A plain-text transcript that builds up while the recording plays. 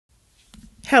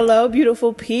Hello,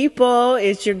 beautiful people.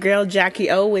 It's your girl Jackie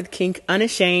O with Kink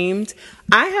Unashamed.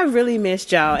 I have really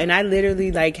missed y'all, and I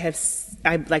literally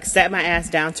sat my ass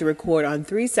down to record on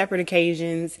 3 separate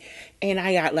occasions, and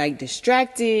I got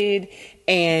distracted,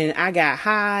 and I got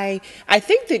high. I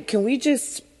think that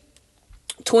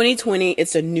 2020,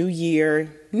 it's a new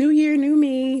year, new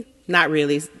me. Not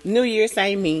really, new year,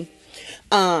 same me.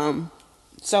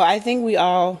 So I think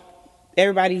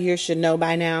everybody here should know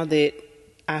by now that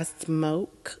I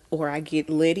smoke or I get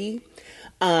litty.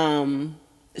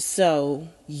 So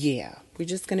yeah, we're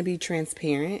just going to be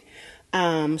transparent.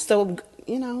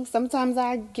 Sometimes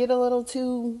I get a little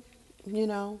too,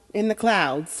 in the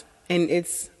clouds, and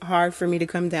it's hard for me to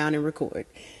come down and record.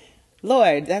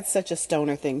 Lord, that's such a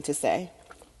stoner thing to say.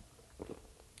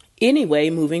 Anyway,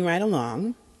 moving right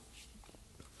along.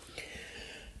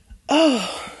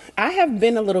 Oh, I have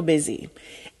been a little busy,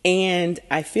 and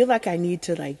I feel like I need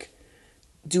to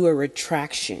do a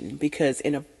retraction, because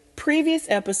in a previous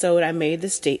episode I made the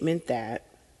statement that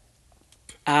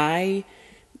I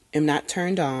am not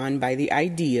turned on by the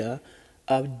idea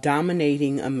of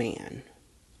dominating a man.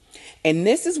 And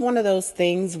this is one of those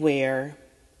things where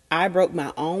I broke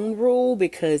my own rule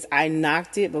because I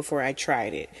knocked it before I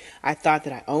tried it. I thought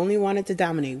that I only wanted to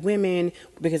dominate women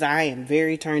because I am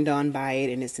very turned on by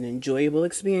it and it's an enjoyable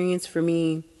experience for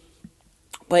me.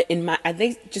 But I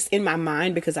think just in my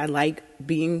mind, because I like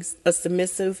being a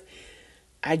submissive,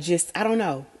 I don't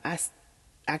know. I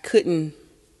couldn't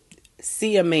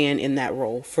see a man in that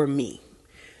role for me.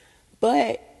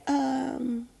 But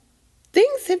things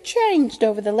have changed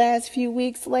over the last few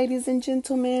weeks, ladies and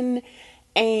gentlemen,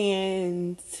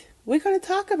 and we're going to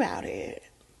talk about it.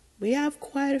 We have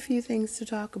quite a few things to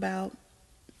talk about.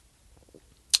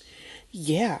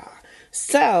 Yeah.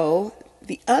 So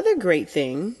the other great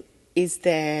thing is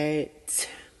that,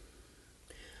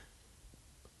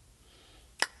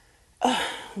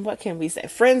 what can we say?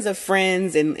 Friends of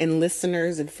friends and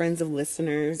listeners and friends of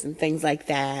listeners and things like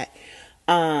that.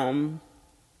 I've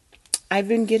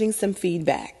been getting some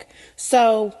feedback.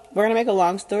 So we're going to make a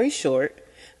long story short.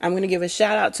 I'm going to give a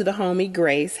shout out to the homie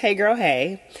Grace. Hey girl,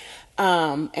 hey.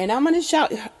 And I'm going to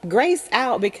shout Grace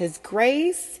out because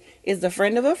Grace is a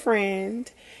friend of a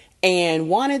friend and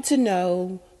wanted to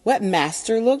know what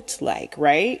master looked like,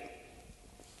 right?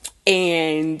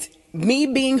 And me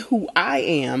being who I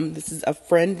am, this is a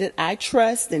friend that I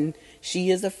trust, and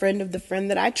she is a friend of the friend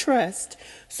that I trust.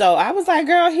 So I was like,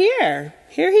 girl, here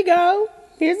he go.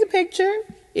 Here's a picture.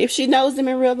 If she knows him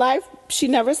in real life, she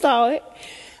never saw it.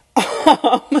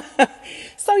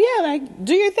 So yeah,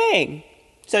 do your thing.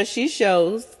 So she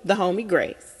shows the homie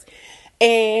Grace.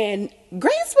 And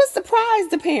Grace was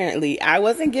surprised, apparently. I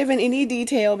wasn't given any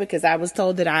detail because I was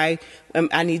told that I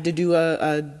need to do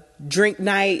a drink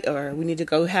night, or we need to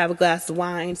go have a glass of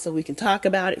wine so we can talk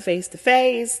about it face to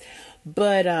face.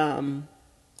 But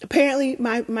apparently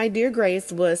my dear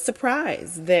Grace was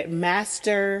surprised that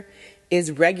Master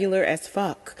is regular as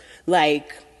fuck. I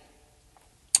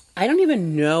don't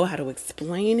even know how to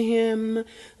explain him.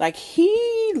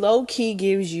 He low-key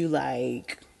gives you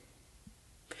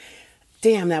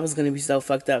damn, that was going to be so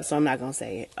fucked up, so I'm not going to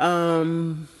say it. I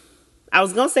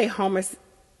was going to say Homer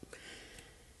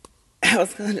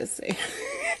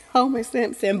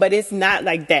Simpson, but it's not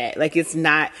like that. It's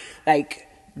not like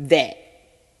that.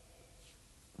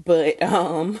 But,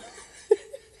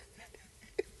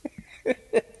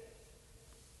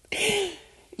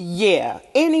 yeah.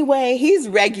 Anyway, he's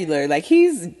regular.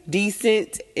 He's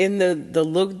decent in the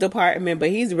look department, but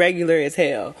he's regular as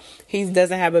hell. He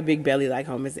doesn't have a big belly like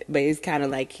Homer, but it's kind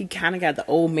of he kind of got the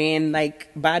old man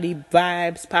body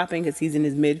vibes popping because he's in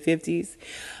his mid-50s.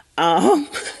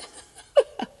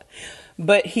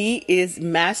 But he is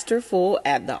masterful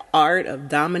at the art of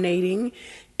dominating,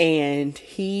 and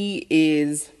he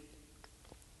is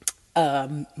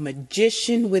a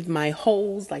magician with my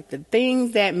holes. The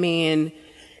things that man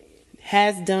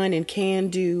has done and can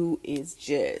do is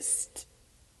just,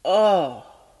 oh.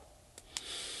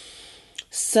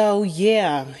 So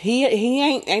yeah, he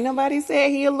ain't nobody said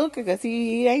he a looker, because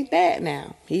he ain't that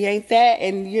now. He ain't that.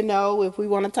 And if we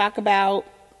want to talk about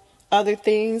other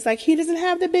things, he doesn't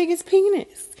have the biggest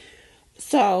penis.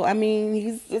 So I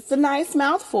mean, it's a nice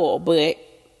mouthful, but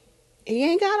he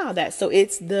ain't got all that. So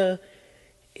it's that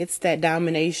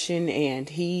domination, and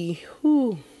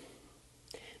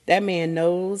that man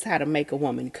knows how to make a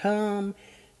woman come.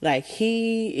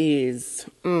 He is,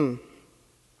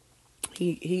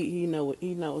 he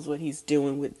knows what he's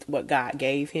doing with what God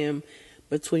gave him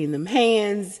between them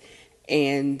hands,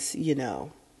 and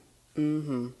So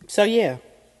yeah,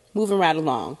 moving right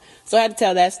along. So I had to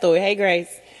tell that story. Hey,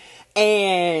 Grace.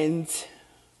 And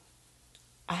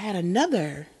I had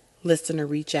another listener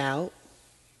reach out,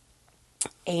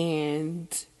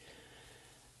 and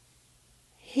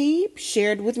he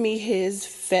shared with me his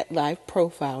FetLife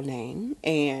profile name,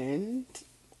 and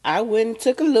I went and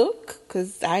took a look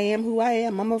because I am who I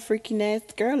am. I'm a freaky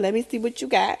nasty girl. Let me see what you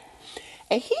got.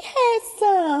 And he had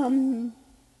some.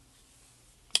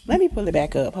 Let me pull it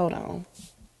back up. Hold on.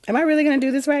 Am I really going to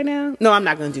do this right now? No, I'm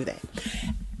not going to do that.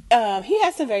 He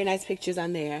has some very nice pictures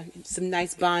on there. Some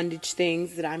nice bondage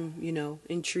things that I'm,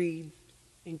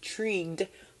 intrigued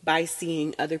by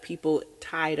seeing other people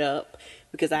tied up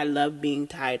because I love being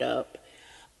tied up.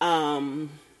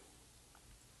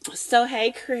 So,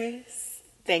 hey, Chris,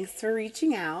 thanks for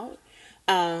reaching out.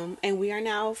 And we are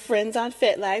now friends on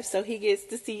FetLife, so he gets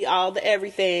to see all the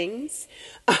everythings.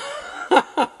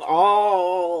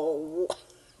 all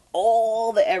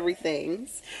the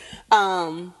everythings.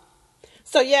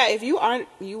 So yeah, if you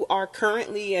are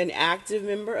currently an active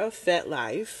member of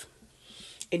FetLife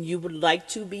and you would like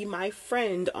to be my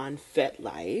friend on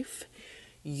FetLife,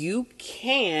 you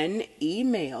can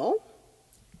email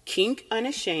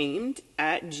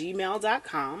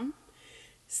kinkunashamed@gmail.com.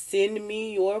 Send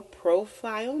me your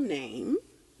profile name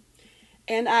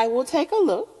and I will take a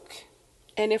look.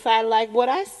 And if I like what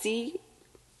I see,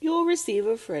 you'll receive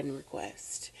a friend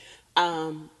request.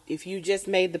 If you just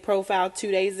made the profile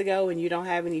 2 days ago and you don't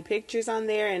have any pictures on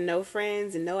there and no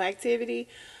friends and no activity,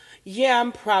 yeah,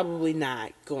 I'm probably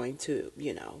not going to,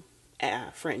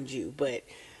 friend you. But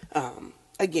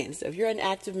again, so if you're an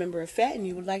active member of FET and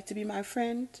you would like to be my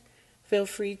friend, feel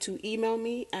free to email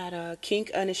me at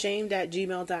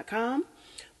kinkunashamed@gmail.com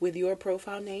with your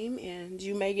profile name, and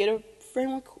you may get a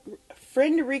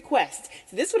friend request.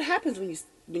 So this is what happens when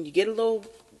you get a little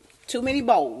too many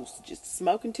bowls, just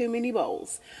smoking too many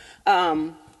bowls.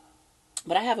 But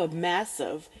I have a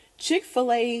massive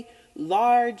Chick-fil-A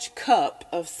large cup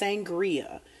of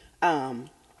sangria that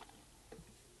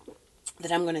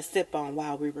I'm going to sip on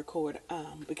while we record,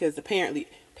 because apparently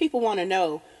people want to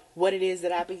know what it is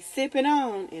that I be sipping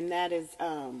on, and that is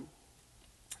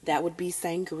that would be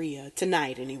sangria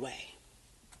tonight anyway.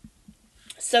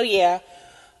 So yeah,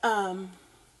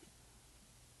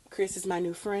 Chris is my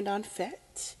new friend on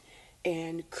FET,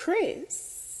 and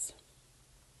Chris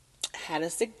had a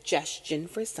suggestion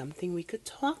for something we could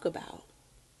talk about.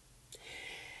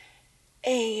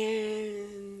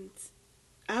 And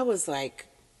I was like,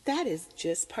 that is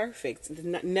just perfect.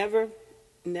 Never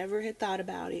had thought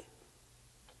about it.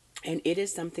 And it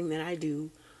is something that I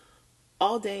do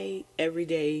all day, every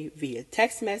day, via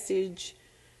text message,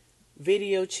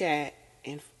 video chat,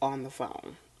 and on the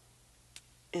phone.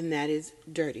 And that is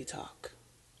dirty talk.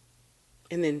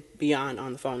 And then beyond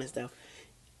on the phone and stuff,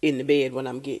 in the bed when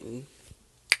I'm getting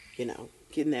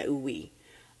that ooh-wee.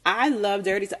 I love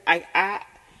dirty talk. I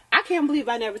can't believe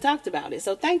I never talked about it.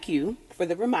 So thank you for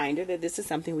the reminder that this is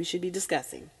something we should be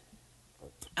discussing.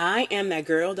 I am that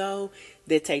girl, though,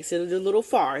 that takes it a little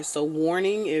far. So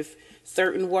warning, if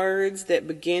certain words that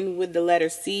begin with the letter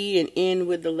C and end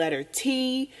with the letter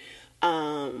T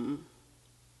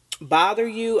bother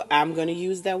you, I'm going to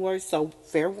use that word. So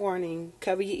fair warning,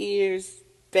 cover your ears,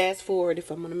 fast forward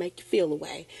if I'm going to make you feel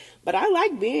away. But I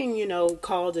like being,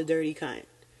 called a dirty cunt.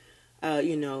 A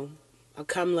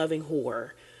cum-loving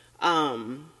whore.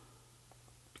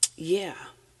 Yeah.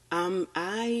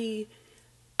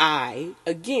 I,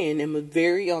 again, am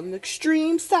very on the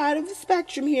extreme side of the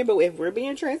spectrum here, but if we're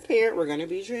being transparent, we're going to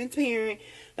be transparent.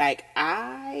 Like,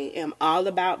 I am all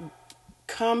about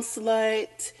cum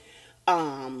slut.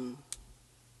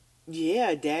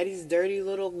 Yeah, daddy's dirty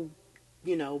little,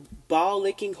 ball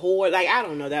licking whore. Like, I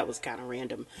don't know, that was kind of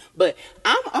random. But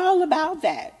I'm all about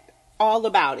that. All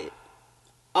about it.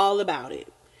 All about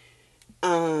it.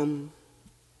 And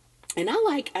so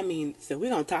we're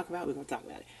going to talk about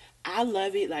it. I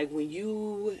love it, like,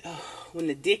 when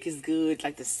the dick is good,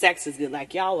 like, the sex is good,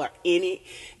 like, y'all are in it,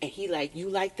 and he, like, you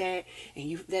like that, and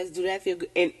do that feel good?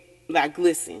 And, like,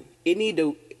 listen,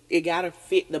 it gotta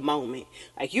fit the moment.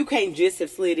 Like, you can't just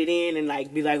have slid it in and,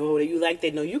 like, be like, oh, you like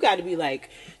that? No, you gotta be, like,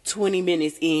 20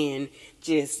 minutes in,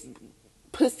 just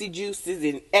pussy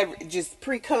juices and just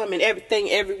pre-cum and everything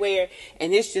everywhere,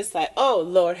 and it's just like, oh,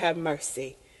 Lord have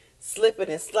mercy. Slipping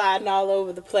and sliding all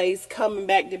over the place, coming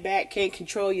back to back, can't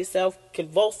control yourself,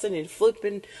 convulsing and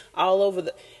flipping all over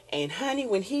and honey,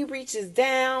 when he reaches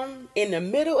down in the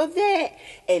middle of that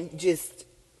and just,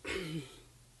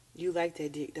 you like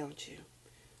that dick, don't you?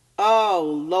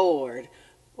 Oh, Lord.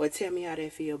 Well, tell me how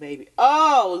that feel, baby.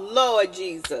 Oh, Lord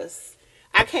Jesus.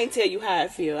 I can't tell you how I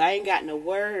feel. I ain't got no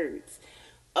words.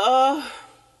 I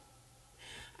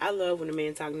love when a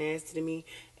man talk nasty to me.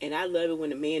 And I love it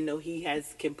when a man know he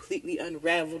has completely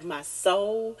unraveled my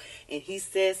soul and he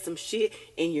says some shit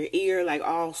in your ear like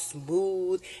all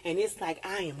smooth and it's like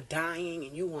I am dying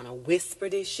and you want to whisper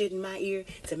this shit in my ear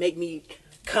to make me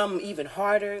come even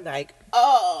harder. Like,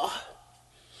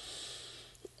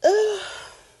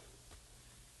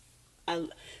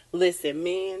 listen,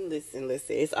 man, listen.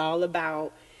 It's all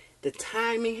about the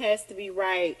timing has to be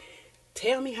right.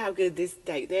 Tell me how good this,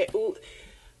 like that. Ooh.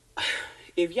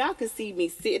 If y'all could see me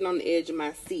sitting on the edge of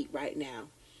my seat right now,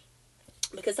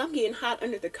 because I'm getting hot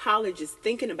under the collar just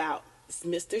thinking about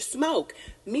Mr. Smoke.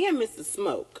 Me and Mr.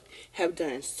 Smoke have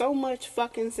done so much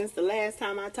fucking since the last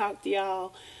time I talked to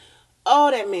y'all.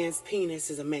 Oh, that man's penis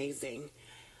is amazing.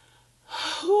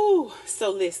 Whew.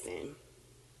 So listen,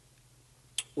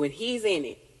 when he's in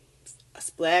it,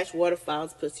 splash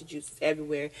waterfalls, pussy juices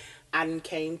everywhere. I done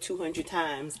came 200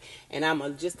 times and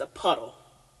I'm just a puddle,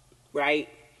 right?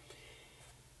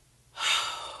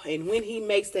 And when he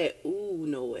makes that ooh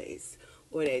noise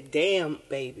or that damn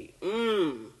baby,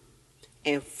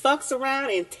 and fucks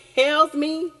around and tells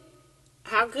me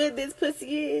how good this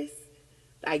pussy is,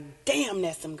 like, damn,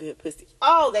 that's some good pussy.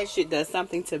 Oh, that shit does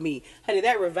something to me. Honey,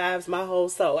 that revives my whole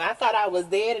soul. I thought I was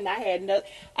dead and I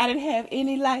didn't have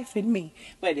any life in me.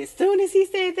 But as soon as he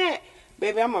said that,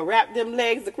 baby, I'm going to wrap them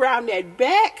legs around that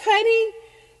back, honey.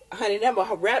 Honey, I'm going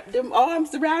to wrap them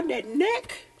arms around that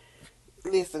neck.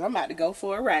 Listen, I'm about to go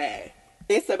for a ride.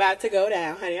 It's about to go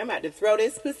down, honey. I'm about to throw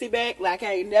this pussy back like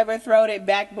I ain't never thrown it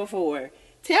back before.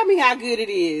 Tell me how good it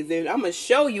is, and I'm going to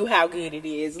show you how good it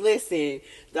is. Listen,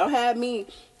 don't have me,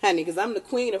 honey, because I'm the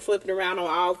queen of flipping around on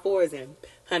all fours and,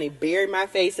 honey, bury my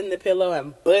face in the pillow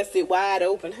and bust it wide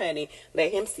open, honey.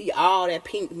 Let him see all that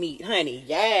pink meat, honey.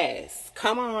 Yes.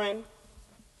 Come on.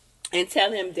 And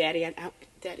tell him, Daddy,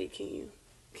 Daddy, can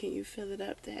you fill it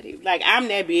up, Daddy? Like, I'm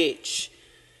that bitch.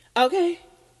 Okay?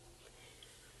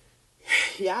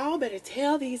 Y'all better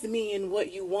tell these men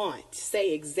what you want.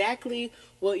 Say exactly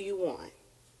what you want.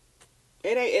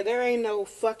 There ain't no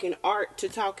fucking art to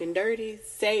talking dirty.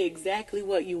 Say exactly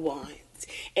what you want.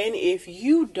 And if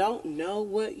you don't know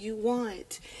what you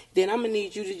want, then I'm going to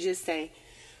need you to just say,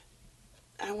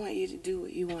 I want you to do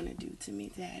what you want to do to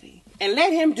me, Daddy. And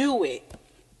let him do it.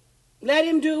 Let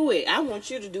him do it. I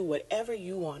want you to do whatever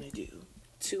you want to do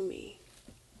to me.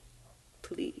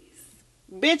 Please.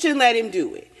 Bitch, and let him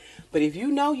do it. But if you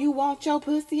know you want your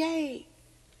pussy, hey,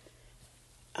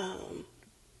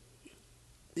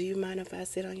 do you mind if I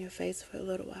sit on your face for a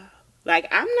little while? Like,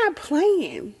 I'm not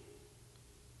playing.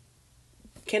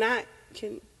 I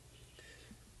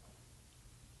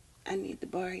need to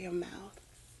borrow your mouth.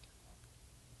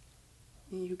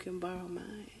 And you can borrow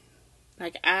mine.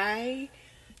 Like, I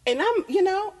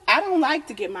don't like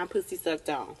to get my pussy sucked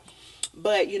on.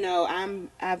 But,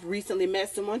 I've recently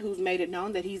met someone who's made it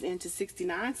known that he's into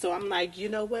 69. So I'm like, you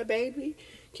know what, baby?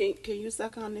 Can you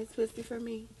suck on this pussy for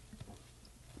me?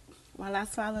 While I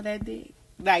swallow that dick.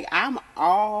 Like, I'm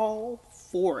all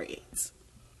for it.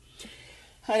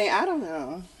 Honey, I don't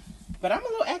know. But I'm a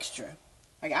little extra.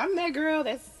 Like, I'm that girl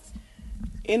that's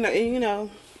in the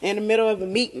middle of a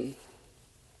meeting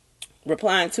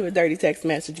replying to a dirty text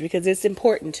message because it's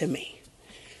important to me.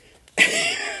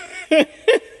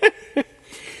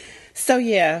 So,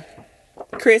 yeah.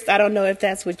 Chris, I don't know if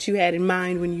that's what you had in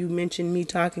mind when you mentioned me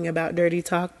talking about dirty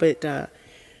talk, but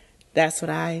that's what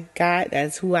I got.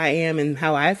 That's who I am and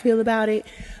how I feel about it.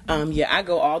 I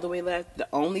go all the way left. The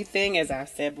only thing, as I've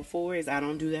said before, is I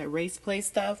don't do that race play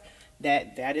stuff.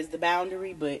 That is the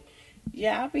boundary. But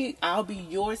yeah, I'll be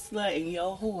your slut and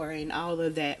your whore and all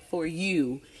of that for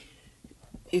you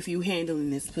if you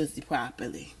handling this pussy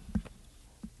properly.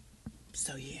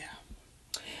 So yeah.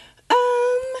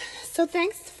 So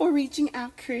thanks for reaching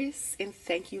out, Chris, and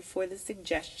thank you for the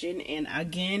suggestion. And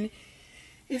again,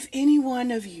 if any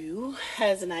one of you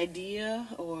has an idea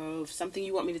or something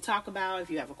you want me to talk about, if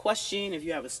you have a question, if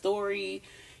you have a story,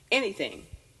 anything,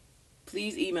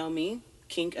 please email me,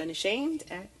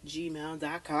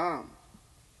 kinkunashamed@gmail.com.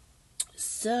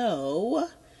 So,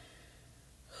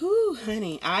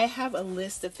 honey, I have a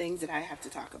list of things that I have to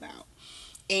talk about.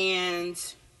 And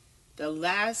the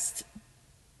last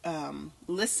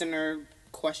listener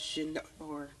question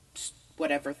or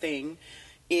whatever thing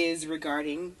is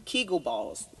regarding Kegel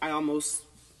balls. I almost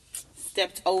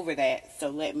stepped over that, so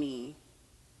let me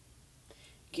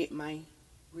get my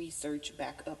research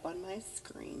back up on my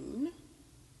screen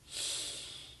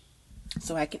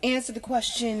so I can answer the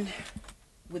question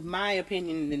with my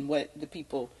opinion and what the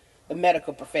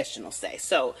medical professionals say.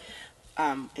 So,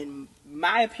 in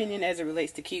my opinion, as it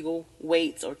relates to Kegel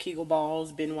weights or Kegel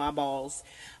balls, Benoit balls,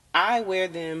 I wear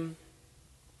them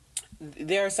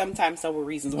there are sometimes several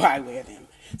reasons why I wear them.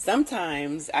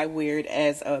 Sometimes I wear it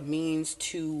as a means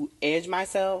to edge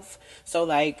myself. So,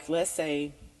 like, let's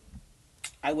say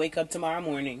I wake up tomorrow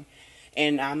morning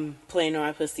and I'm playing on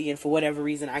my pussy, and for whatever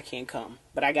reason I can't come.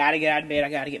 But I gotta get out of bed, I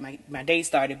gotta get my day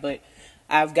started. But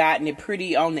I've gotten it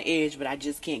pretty on the edge, but I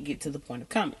just can't get to the point of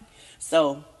coming.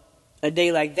 So, a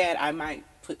day like that, I might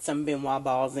put some Benoit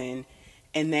balls in,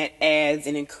 and that adds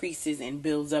and increases and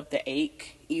builds up the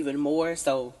ache even more.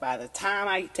 So by the time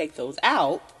I take those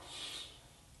out,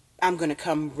 I'm gonna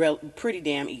come pretty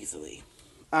damn easily.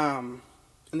 And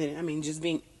then I mean, just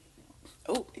being,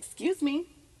 oh, excuse me,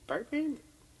 burping.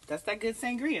 That's that good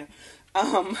sangria.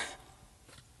 Um,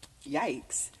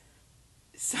 Yikes.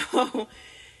 So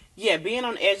yeah, being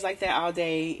on the edge like that all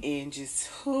day and just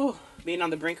being on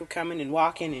the brink of coming and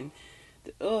walking and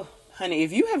honey,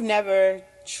 if you have never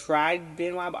tried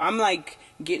Benoit, I'm like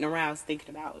getting aroused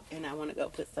thinking about, and I want to go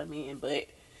put some in, but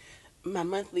my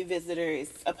monthly visitor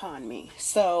is upon me.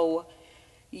 So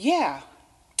yeah,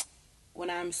 when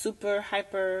I'm super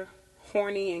hyper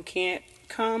horny and can't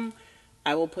come,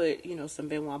 I will put, some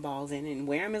Benoit balls in and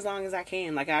wear them as long as I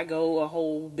can. Like I go a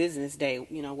whole business day,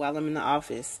 while I'm in the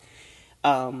office.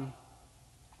 Um,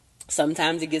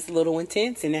 Sometimes it gets a little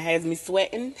intense and it has me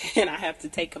sweating and I have to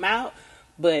take them out.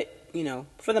 But,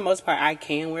 for the most part, I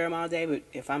can wear them all day. But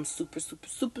if I'm super, super,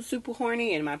 super, super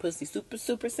horny and my pussy super,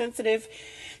 super sensitive,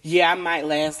 yeah, I might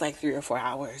last like 3 or 4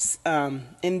 hours. And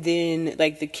then,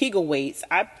 like the Kegel weights,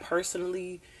 I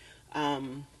personally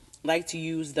like to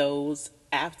use those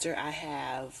after I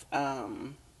have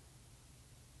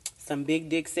some big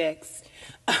dick sex.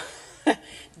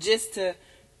 Just to,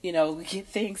 get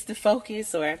things to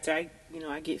focus, or after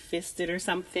I get fisted or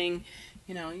something,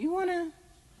 you want to,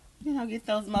 get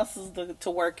those muscles to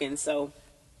working. So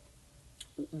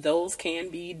those can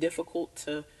be difficult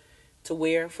to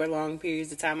wear for long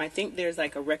periods of time. I think there's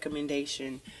like a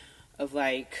recommendation of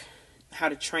like how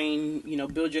to train,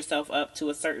 build yourself up to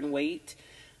a certain weight.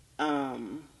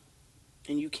 And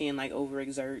you can like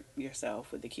overexert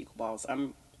yourself with the Kegel balls.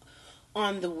 I'm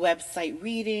on the website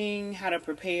reading how to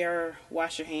prepare,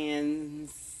 wash your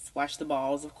hands, wash the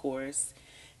balls, of course.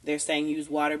 They're saying use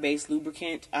water-based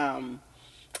lubricant.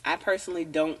 I personally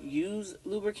don't use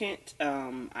lubricant.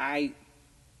 I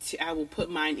will put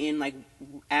mine in like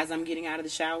as I'm getting out of the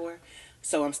shower,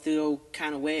 so I'm still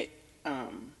kind of wet.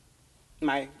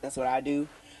 That's what I do.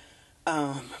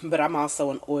 But I'm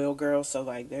also an oil girl, so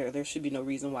like there should be no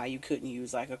reason why you couldn't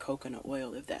use like a coconut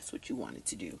oil if that's what you wanted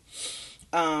to do.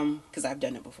 Because I've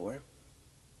done it before.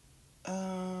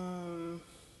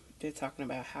 They're talking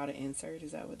about how to insert.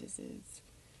 Is that what this is?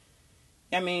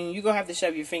 I mean, you're going to have to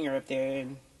shove your finger up there,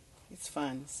 and it's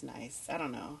fun. It's nice. I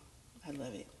don't know. I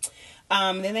love it.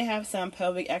 Then they have some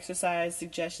pelvic exercise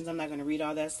suggestions. I'm not going to read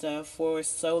all that stuff. For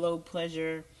solo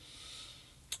pleasure,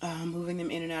 moving them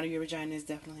in and out of your vagina is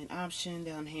definitely an option.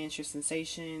 They'll enhance your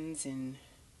sensations, and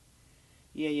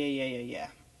yeah.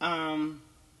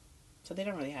 So they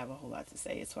don't really have a whole lot to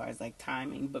say as far as like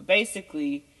timing, but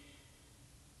basically,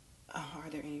 are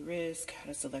there any risks? How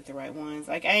to select the right ones?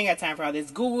 Like I ain't got time for all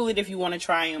this. Google it if you want to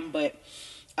try them, but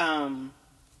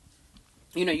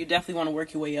you definitely want to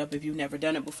work your way up if you've never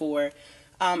done it before.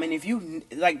 And if you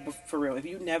like for real, if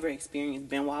you've never experienced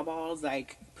Benoit balls,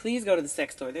 like please go to the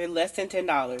sex store. They're less than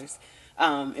 $10.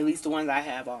 At least the ones I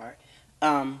have are.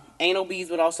 Anal beads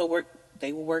would also work.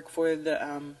 They will work for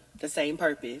the same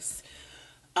purpose.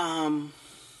 Kind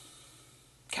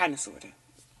of, sort of.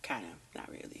 Kind of, not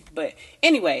really. But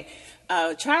anyway,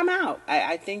 try them out.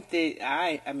 I think that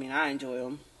I enjoy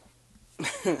them.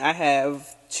 I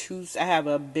have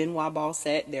a Benoit ball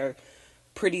set. They're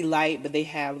pretty light, but they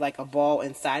have like a ball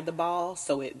inside the ball,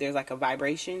 so there's like a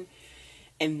vibration.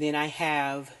 And then I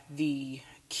have the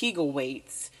Kegel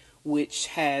weights, which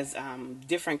has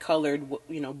different colored,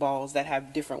 balls that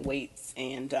have different weights,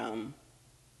 and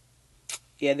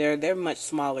yeah, they're much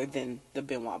smaller than the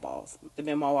Benoit balls. The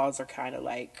Benoit balls are kind of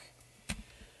like,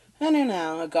 I don't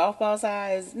know, a golf ball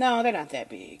size. No, they're not that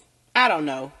big. I don't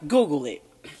know. Google it.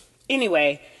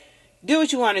 Anyway, do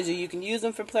what you want to do. You can use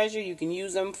them for pleasure. You can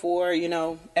use them for,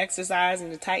 exercise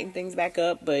and to tighten things back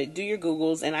up. But do your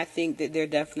Googles, and I think that they're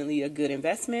definitely a good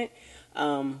investment.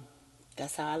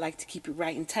 That's how I like to keep it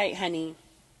right and tight, honey.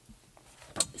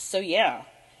 So, yeah.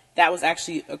 That was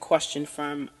actually a question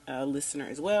from a listener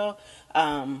as well.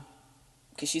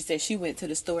 Because she said she went to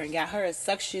the store and got her a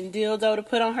suction dildo to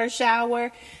put on her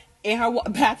shower, in her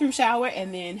bathroom shower.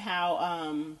 And then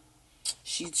how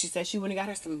she said she went and got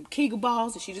her some Kegel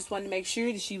balls, and she just wanted to make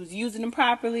sure that she was using them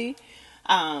properly.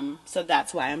 So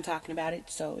that's why I'm talking about it.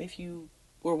 So if you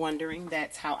were wondering,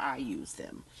 that's how I use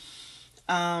them.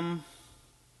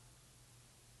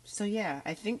 So yeah,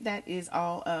 I think that is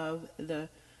all of the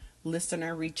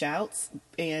listener reach outs.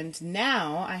 And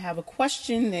now I have a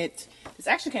question that this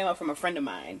actually came up from a friend of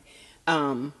mine.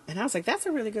 And I was like, that's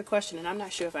a really good question, and I'm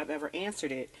not sure if I've ever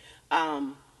answered it.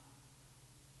 And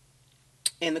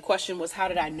the question was, how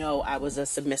did I know I was a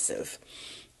submissive?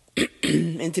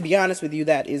 And to be honest with you,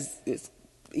 that is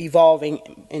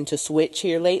evolving into switch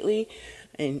here lately,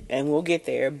 and we'll get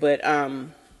there. But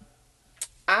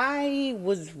I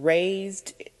was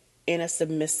raised in a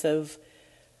submissive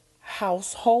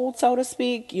household, so to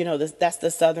speak. You know, that's the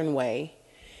Southern way.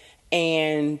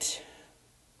 And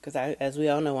because as we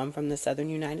all know, I'm from the Southern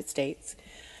United States.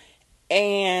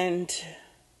 And,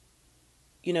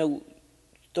 you know,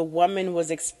 the woman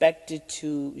was expected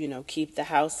to, you know, keep the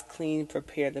house clean,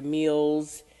 prepare the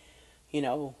meals, you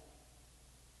know.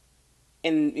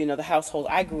 And, you know, the household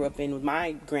I grew up in with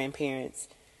my grandparents,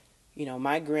 you know,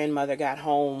 my grandmother got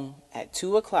home at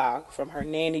 2 o'clock from her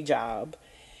nanny job,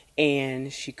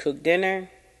 and she cooked dinner,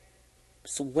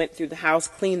 so went through the house,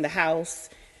 cleaned the house,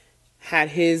 had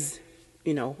his,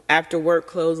 you know, after work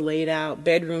clothes laid out,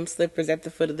 bedroom slippers at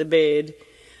the foot of the bed.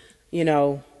 You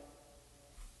know,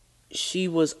 she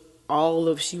was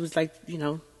like, you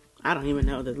know, I don't even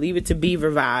know, the Leave It to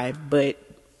Beaver vibe, but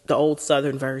the old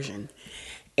Southern version.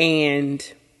 And,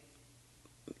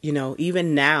 you know,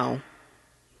 even now,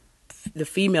 the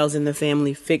females in the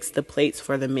family fix the plates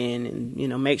for the men and, you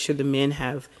know, make sure the men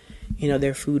have, you know,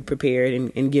 their food prepared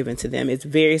and given to them. It's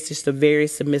just a very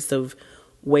submissive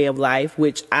way of life,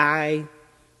 which I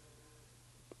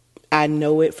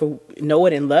know it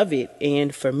and love it.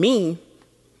 And for me,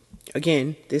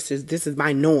 again, this is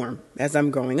my norm as I'm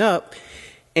growing up.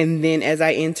 And then as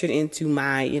I entered into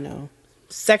my, you know,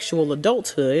 sexual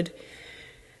adulthood,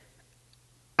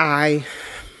 I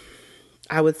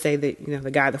would say that, you know,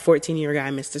 the 14-year guy,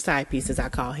 Mr. Side Piece, as I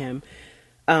call him,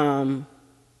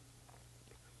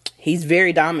 he's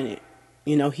very dominant.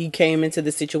 You know, he came into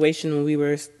the situation when we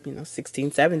were, you know,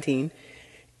 16, 17,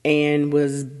 and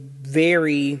was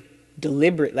very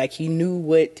deliberate. Like, he knew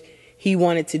what he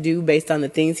wanted to do based on the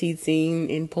things he'd seen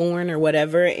in porn or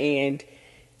whatever. And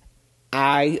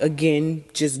I, again,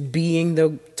 just being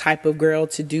the type of girl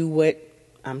to do what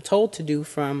I'm told to do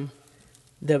from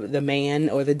the man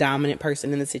or the dominant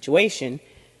person in the situation,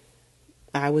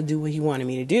 I would do what he wanted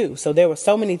me to do. So there were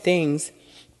so many things,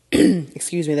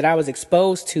 excuse me, that I was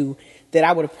exposed to that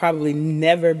I would have probably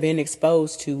never been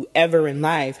exposed to ever in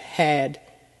life had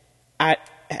I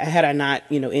not,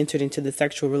 you know, entered into the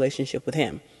sexual relationship with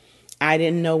him. I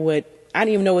didn't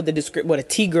even know what a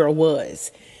T-girl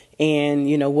was, and,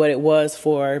 you know, what it was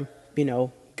for, you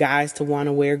know, guys to want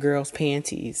to wear girls'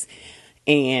 panties.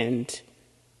 And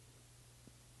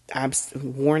I'm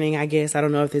warning, I guess, I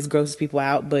don't know if this grosses people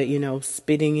out, but, you know,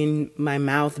 spitting in my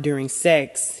mouth during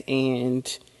sex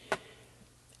and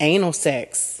anal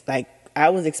sex. Like, I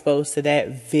was exposed to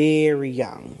that very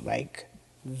young, like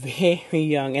very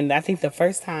young. And I think the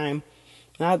first time,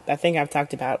 I think I've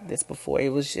talked about this before, it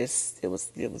was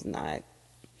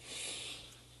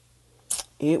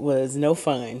no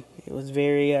fun. It was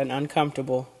very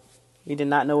uncomfortable. We did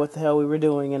not know what the hell we were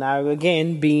doing. And I,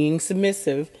 again, being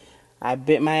submissive, I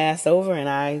bent my ass over and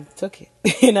I took it,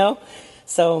 you know?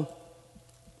 So,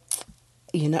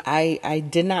 you know, I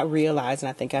did not realize, and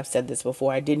I think I've said this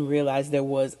before, I didn't realize there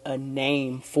was a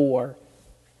name for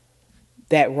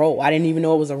that role. I didn't even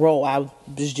know it was a role. I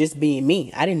was just being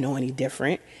me. I didn't know any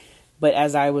different. But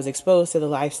as I was exposed to the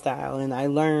lifestyle and I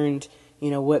learned,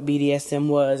 you know, what BDSM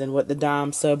was and what the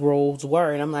dom sub roles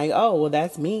were, and I'm like, oh, well,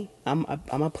 that's me. I'm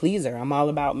a pleaser. I'm all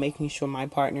about making sure my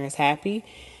partner is happy.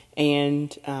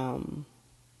 And,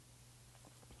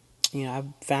 you know, I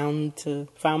found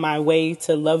my way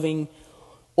to loving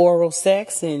oral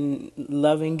sex and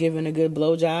loving giving a good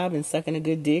blowjob and sucking a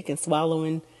good dick and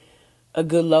swallowing a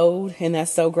good load. And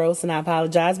that's so gross, and I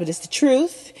apologize, but it's the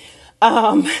truth.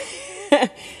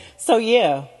 So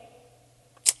yeah,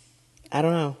 I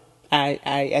don't know.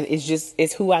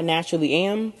 It's who I naturally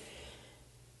am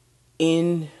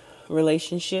in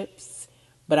relationships,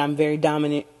 but I'm very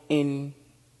dominant in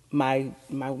my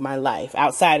life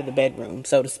outside of the bedroom,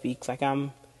 so to speak. Like,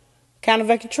 I'm kind of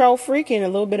a control freak and a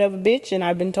little bit of a bitch, and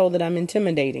I've been told that I'm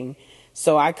intimidating.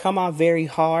 So I come off very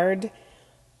hard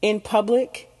in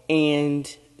public,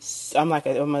 and I'm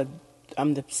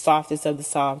the softest of the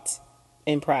soft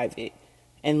in private,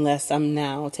 unless I'm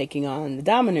now taking on the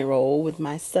dominant role with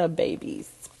my sub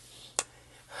babies.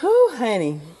 Whew,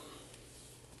 honey.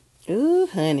 Ooh,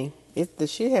 honey. The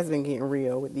shit has been getting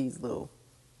real with these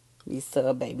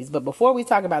sub babies. But before we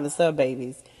talk about the sub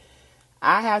babies,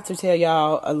 I have to tell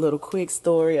y'all a little quick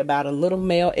story about a little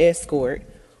male escort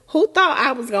Who thought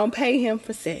I was going to pay him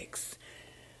for sex?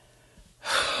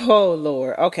 Oh,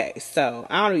 Lord. Okay, so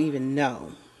I don't even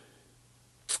know.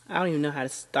 I don't even know how to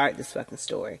start this fucking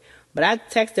story. But I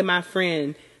texted my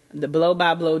friend the blow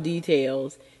by blow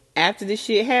details after this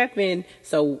shit happened.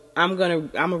 So I'm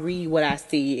gonna read what I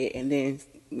see and then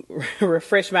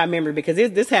refresh my memory because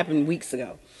this happened weeks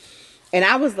ago. And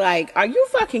I was like, are you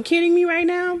fucking kidding me right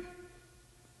now?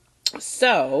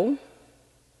 So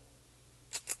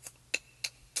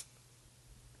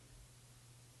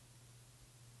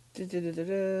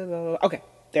okay,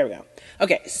 there we go.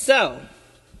 Okay, so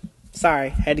sorry,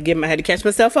 had to catch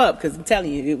myself up because I'm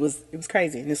telling you, it was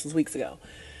crazy, and this was weeks ago.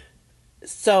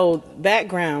 So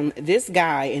background: this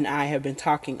guy and I have been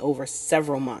talking over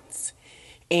several months,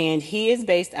 and he is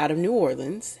based out of New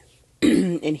Orleans,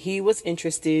 and he was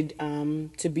interested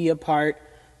to be a part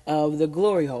of the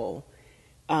Glory Hole.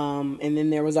 And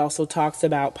then there was also talks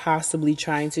about possibly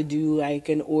trying to do like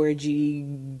an orgy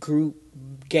group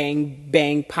gang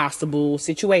bang possible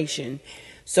situation.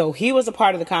 So he was a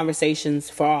part of the conversations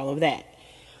for all of that.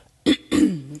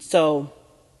 So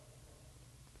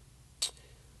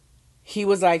he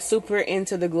was like super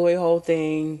into the Glory Hole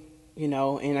thing, you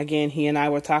know, and again, he and I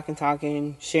were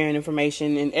talking, sharing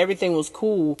information, and everything was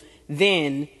cool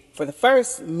then for the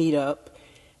first meetup.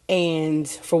 And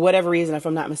for whatever reason, if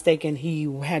I'm not mistaken, he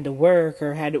had to work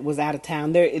or was out of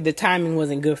town. The timing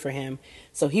wasn't good for him.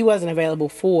 So he wasn't available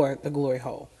for the Glory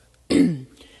Hole.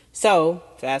 So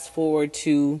fast forward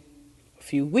to a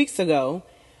few weeks ago,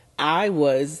 I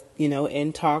was,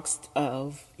 in talks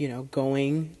of,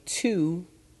 going to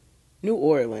New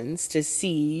Orleans to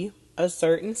see a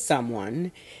certain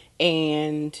someone.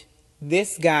 And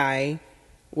this guy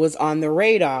was on the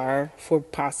radar for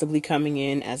possibly coming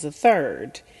in as a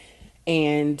third.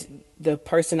 And the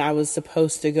person I was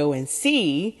supposed to go and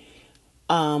see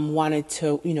wanted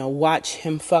to, watch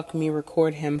him fuck me,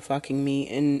 record him fucking me,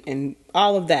 and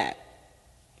all of that,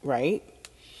 right?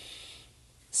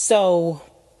 So,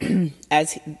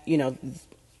 as,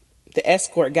 the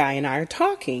escort guy and I are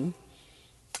talking,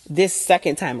 this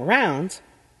second time around,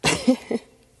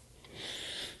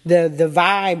 the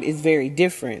vibe is very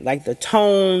different. Like, the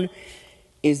tone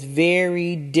is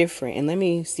very different. And let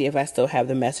me see if I still have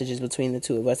the messages between the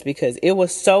two of us, because it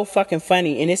was so fucking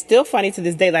funny, and it's still funny to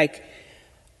this day. Like,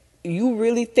 you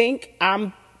really think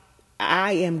I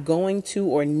am going to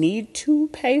or need to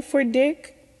pay for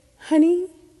dick, honey?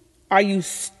 Are you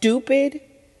stupid?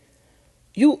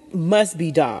 You must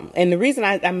be dumb. And the reason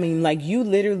I mean, like, you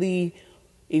literally,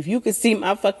 if you could see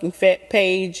my fucking fat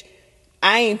page,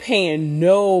 I ain't paying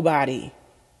nobody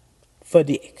for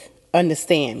dick.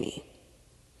 Understand me?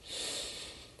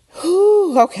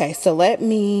 Whew, okay, so let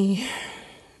me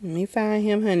find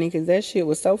him, honey, because that shit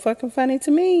was so fucking funny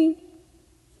to me.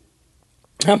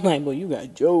 I'm like, boy, you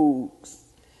got jokes.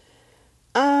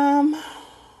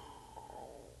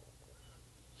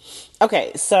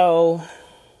 Okay, so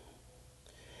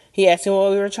he asked me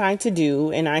what we were trying to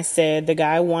do, and I said, the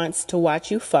guy wants to watch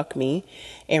you fuck me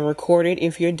and record it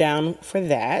if you're down for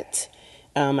that.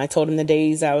 I told him the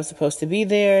days I was supposed to be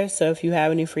there, so if you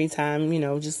have any free time,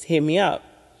 just hit me up.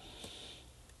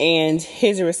 And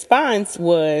his response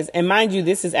was, and mind you,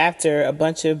 this is after a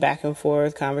bunch of back and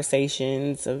forth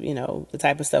conversations of, the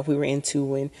type of stuff we were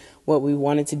into and what we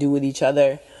wanted to do with each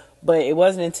other. But it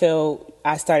wasn't until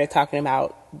I started talking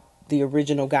about the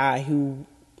original guy who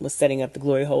was setting up the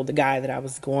Glory Hole, the guy that I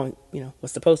was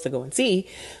was supposed to go and see.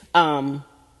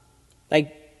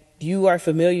 Like, you are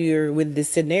familiar with this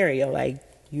scenario. Like,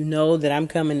 that I'm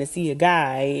coming to see a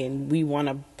guy and we want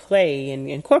to play and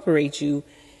incorporate you.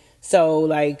 So,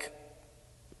 like,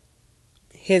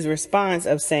 his response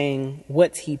of saying,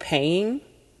 what's he paying,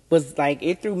 was like,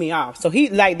 it threw me off. So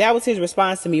that was his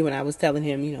response to me when I was telling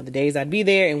him, the days I'd be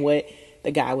there and what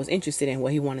the guy was interested in,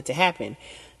 what he wanted to happen.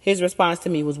 His response to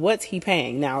me was, what's he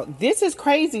paying? Now, this is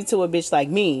crazy to a bitch like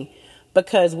me,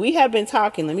 because we have been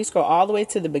talking. Let me scroll all the way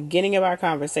to the beginning of our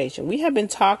conversation. We have been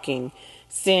talking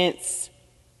since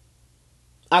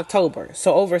October.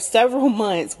 So over several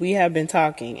months we have been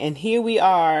talking, and here we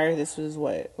are. This was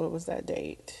what was that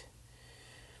date?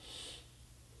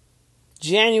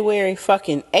 January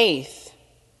fucking 8th.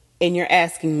 And you're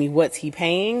asking me, what's he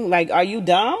paying? Like, are you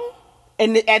dumb?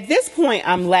 And at this point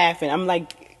I'm laughing. I'm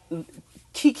like,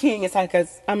 kikiing aside,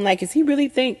 because I'm like, does he really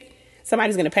think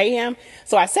somebody's going to pay him?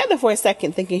 So I sat there for a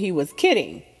second thinking he was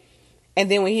kidding.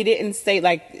 And then when he didn't say,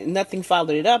 like, nothing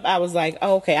followed it up, I was like,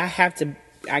 oh, okay,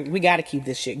 we got to keep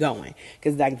this shit going,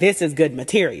 because, like, this is good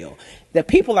material. The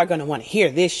people are going to want to hear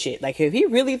this shit. Like, if he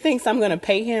really thinks I'm going to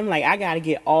pay him, like, I got to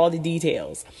get all the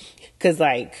details, because,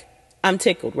 like, I'm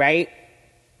tickled, right?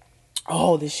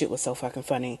 Oh, this shit was so fucking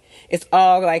funny. It's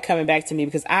all like coming back to me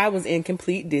because I was in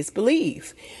complete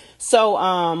disbelief. So,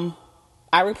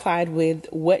 I replied with,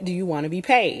 "What do you want to be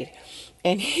paid?"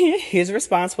 And his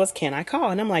response was, "Can I call?"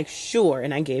 And I'm like, "Sure."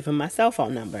 And I gave him my cell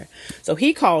phone number. So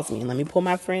he calls me, and let me pull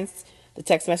the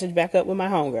text message back up with my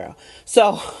homegirl.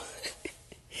 So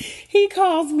he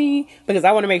calls me because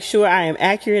I want to make sure I am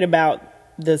accurate about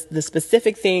the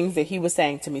specific things that he was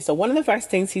saying to me. So one of the first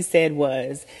things he said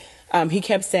was, he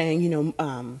kept saying,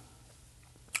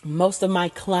 most of my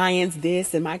clients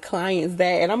this and my clients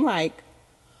that. And I'm like,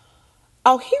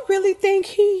 oh, he really think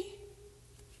he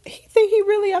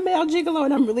really a male gigolo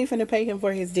and I'm really finna pay him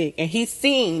for his dick. And he's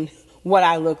seen what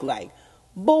I look like.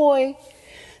 Boy.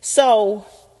 So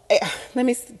let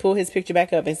me pull his picture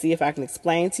back up and see if I can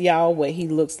explain to y'all what he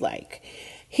looks like.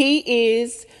 He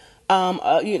is,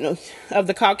 of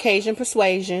the Caucasian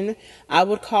persuasion. I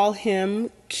would call him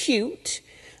cute.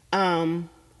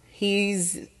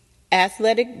 He's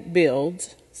athletic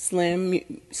build, slim,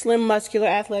 muscular,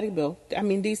 athletic build. I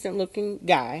mean, decent looking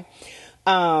guy.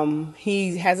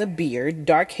 He has a beard,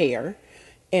 dark hair,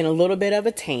 and a little bit of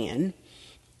a tan.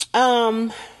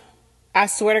 I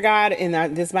swear to God,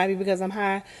 and this might be because I'm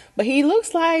high, but he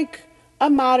looks like a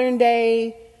modern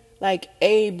day, like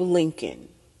Abe Lincoln.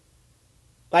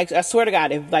 Like, I swear to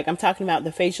God, if like I'm talking about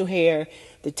the facial hair,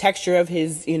 the texture of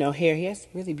his, hair. He has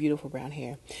really beautiful brown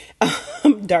hair,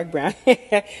 dark brown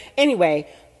hair. Anyway,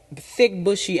 thick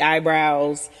bushy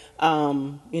eyebrows,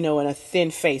 and a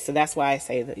thin face. So that's why I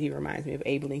say that he reminds me of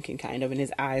Abe Lincoln kind of, and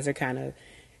his eyes are kind of,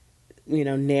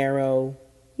 narrow.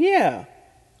 Yeah.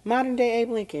 Modern day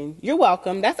Abe Lincoln. You're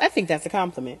welcome. I think that's a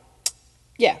compliment.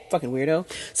 Yeah, fucking weirdo.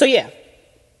 So yeah.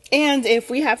 And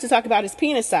if we have to talk about his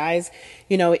penis size,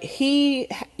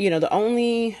 the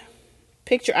only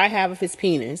picture I have of his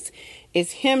penis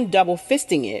is him double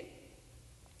fisting it.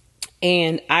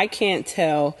 And I can't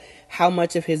tell how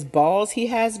much of his balls he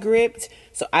has gripped.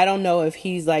 So I don't know if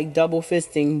he's like double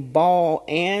fisting ball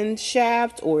and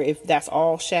shaft or if that's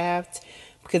all shaft,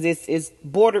 because it's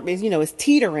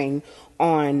teetering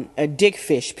on a dick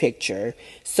fish picture.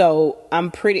 So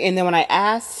and then when I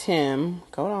asked him,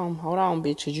 hold on,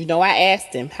 bitch, because I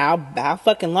asked him how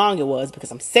fucking long it was,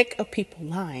 because I'm sick of people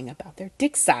lying about their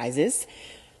dick sizes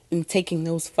and taking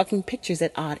those fucking pictures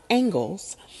at odd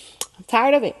angles. I'm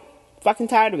tired of it. Fucking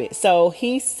tired of it. So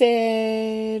he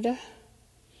said,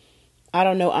 I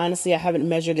don't know, honestly, I haven't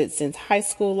measured it since high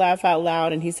school, laugh out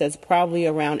loud. And he says probably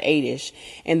around 8-ish.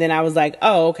 And then I was like,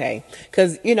 oh, okay.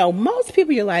 Because, most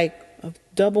people, you're like,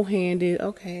 double-handed,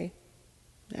 okay.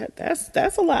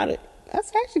 That's a lot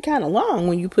that's actually kind of long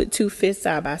when you put two fists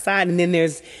side by side. And then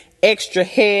there's extra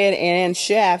head and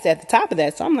shaft at the top of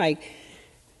that. So I'm like,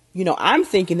 I'm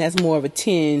thinking that's more of a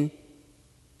 10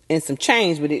 and some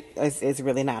change, but it's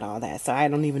really not all that. So I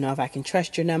don't even know if I can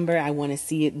trust your number. I want to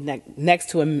see it next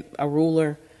to a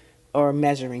ruler or a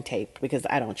measuring tape, because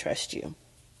I don't trust you.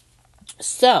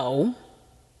 So,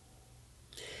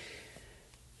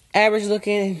 average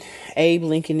looking Abe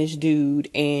Lincoln-ish dude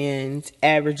and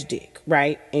average dick,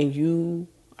 right? And you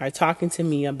are talking to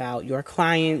me about your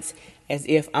clients as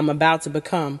if I'm about to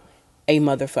become a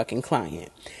motherfucking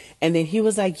client. And then he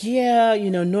was like, yeah,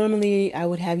 normally I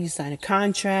would have you sign a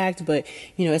contract, but,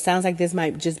 it sounds like this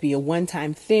might just be a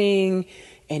one-time thing.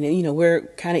 And then, we're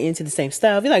kind of into the same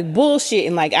stuff. You're like, bullshit.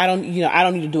 And like, I don't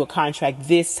need to do a contract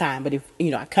this time. But if,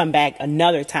 I come back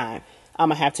another time, I'm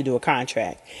going to have to do a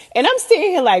contract. And I'm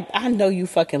sitting here like, I know you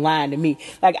fucking lying to me.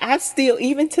 Like, I'm still,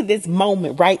 even to this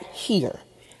moment right here,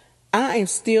 I am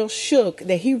still shook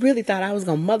that he really thought I was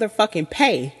going to motherfucking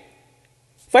pay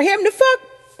for him to fuck.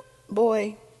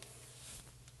 Boy.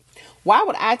 Why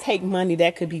would I take money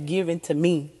that could be given to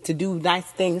me to do nice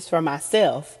things for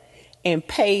myself and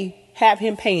have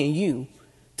him paying you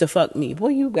to fuck me? Boy,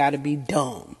 you gotta be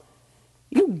dumb.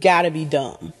 You gotta be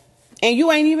dumb. And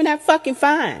you ain't even that fucking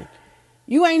fine.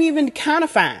 You ain't even kind of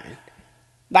fine.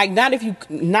 Like,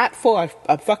 not for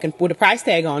a fucking, with a price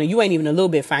tag on it, you ain't even a little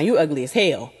bit fine. You ugly as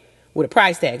hell with a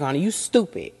price tag on it. You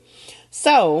stupid.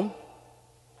 So,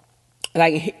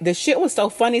 like, the shit was so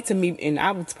funny to me, and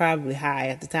I was probably high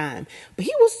at the time, but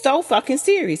he was so fucking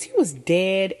serious. He was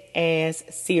dead ass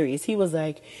serious. He was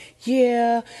like,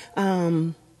 yeah,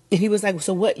 and he was like,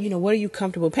 so what are you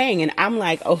comfortable paying? And I'm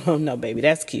like, oh no, baby,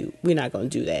 that's cute. We're not going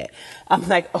to do that. I'm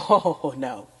like, oh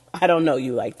no, I don't know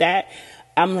you like that.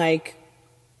 I'm like,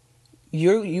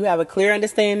 you have a clear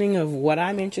understanding of what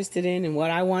I'm interested in and what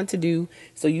I want to do.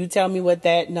 So you tell me what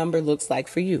that number looks like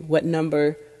for you. What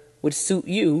number would suit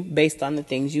you based on the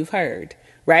things you've heard,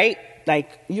 right?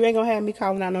 Like, you ain't gonna have me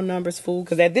calling out no numbers, fool.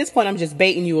 Because at this point, I'm just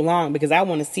baiting you along because I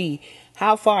want to see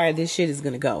how far this shit is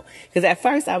gonna go. Because at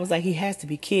first I was like, he has to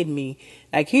be kidding me.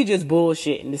 Like, he just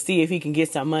bullshitting to see if he can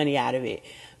get some money out of it.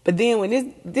 But then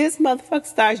when this motherfucker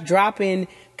starts dropping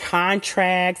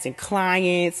contracts and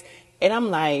clients, and I'm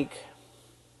like,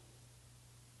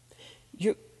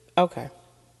 you okay.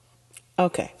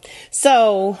 Okay.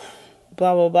 So,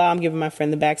 blah, blah, blah. I'm giving my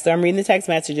friend the backstory. I'm reading the text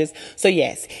messages. So,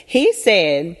 yes, he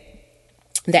said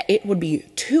that it would be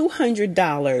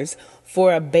 $200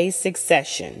 for a basic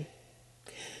session.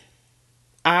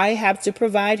 I have to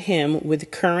provide him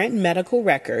with current medical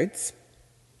records.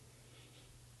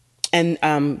 And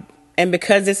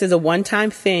because this is a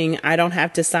one-time thing, I don't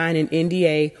have to sign an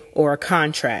NDA or a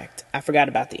contract. I forgot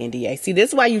about the NDA. See,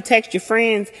 this is why you text your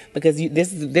friends, because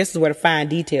this is where the fine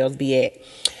details be at.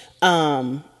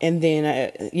 And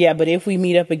then, but if we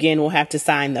meet up again, we'll have to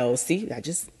sign those. See,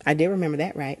 I did remember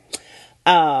that, right?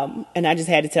 And I just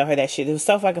had to tell her that shit. It was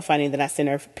so fucking funny that I sent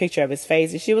her a picture of his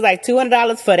face, and she was like,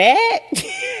 $200 for that?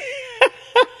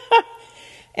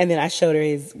 And then I showed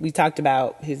her we talked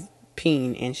about his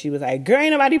peen, and she was like, girl,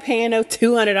 ain't nobody paying no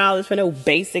 $200 for no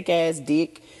basic ass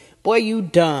dick. Boy, you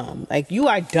dumb. Like, you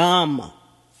are dumb.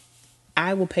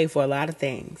 I will pay for a lot of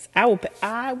things. I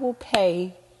will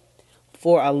pay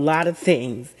for a lot of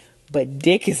things, but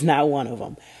dick is not one of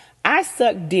them. I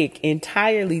suck dick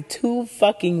entirely too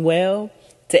fucking well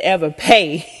to ever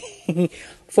pay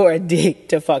for a dick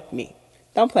to fuck me.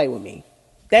 Don't play with me.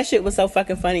 That shit was so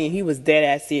fucking funny, and he was dead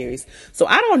ass serious. So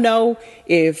I don't know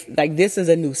if like this is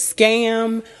a new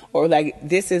scam, or like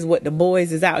this is what the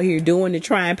boys is out here doing to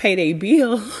try and pay their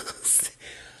bills.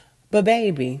 But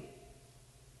baby,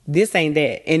 this ain't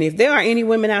that. And if there are any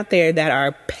women out there that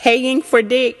are paying for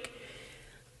dick,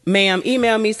 ma'am,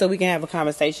 email me so we can have a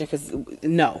conversation, because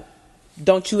no,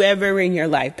 don't you ever in your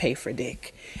life pay for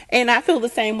dick. And I feel the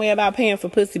same way about paying for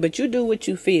pussy, but you do what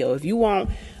you feel. If you want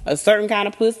a certain kind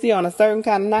of pussy on a certain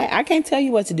kind of night, I can't tell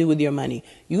you what to do with your money.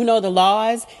 You know the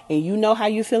laws, and you know how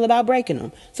you feel about breaking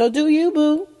them. So do you,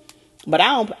 boo. But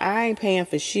I ain't paying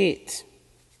for shit.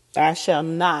 I shall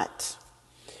not.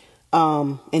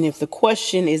 And if the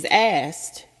question is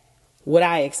asked, would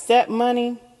I accept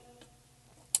money?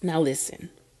 Now listen.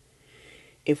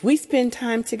 If we spend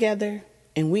time together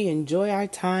and we enjoy our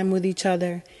time with each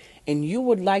other, and you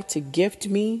would like to gift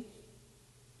me,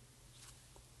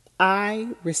 I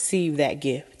receive that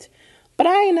gift. But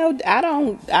I'm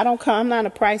not a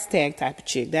price tag type of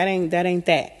chick. That ain't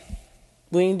that.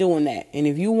 We ain't doing that. And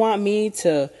if you want me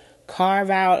to carve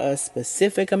out a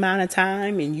specific amount of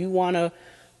time and you want to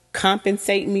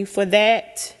compensate me for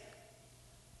that,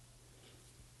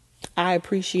 I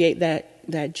appreciate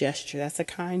that gesture. That's a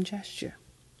kind gesture.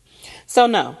 So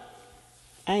no,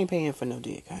 I ain't paying for no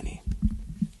dick, honey.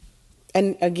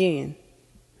 And again,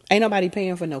 ain't nobody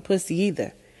paying for no pussy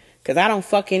either. Because I don't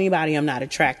fuck anybody I'm not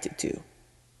attracted to.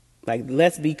 Like,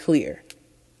 let's be clear.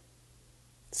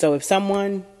 So if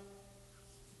someone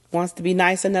wants to be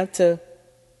nice enough to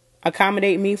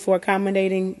accommodate me for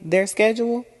accommodating their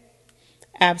schedule,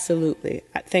 absolutely.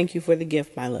 Thank you for the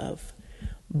gift, my love.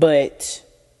 But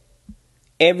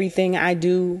everything I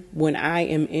do when I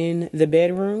am in the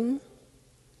bedroom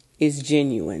is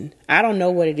genuine. I don't know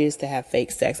what it is to have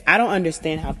fake sex. I don't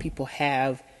understand how people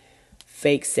have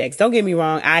fake sex. Don't get me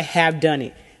wrong, I have done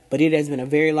it, but it has been a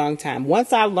very long time.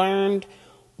 Once I learned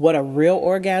what a real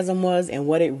orgasm was and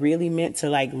what it really meant to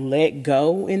like let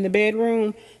go in the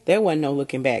bedroom, there wasn't no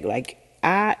looking back. Like,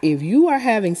 if you are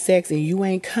having sex and you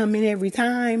ain't coming every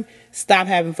time, stop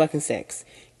having fucking sex.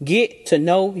 Get to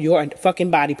know your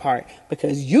fucking body part,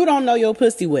 because you don't know your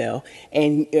pussy well.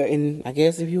 And I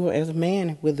guess if you were as a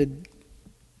man with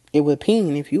a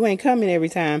peen, if you ain't coming every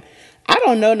time, I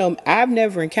don't know. No, I've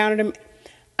never encountered him.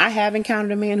 I have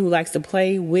encountered a man who likes to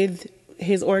play with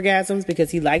his orgasms because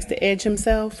he likes to edge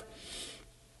himself.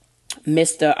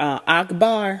 Mr.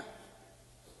 Akbar.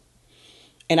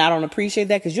 And I don't appreciate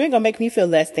that, because you ain't gonna make me feel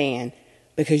less than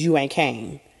because you ain't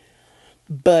came.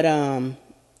 But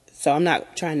so I'm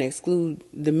not trying to exclude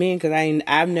the men, because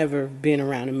I've never been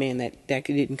around a man that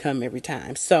didn't come every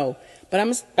time. So, but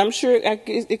I'm sure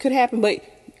it could happen. But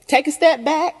take a step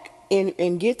back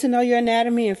and get to know your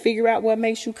anatomy and figure out what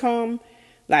makes you come.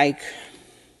 Like,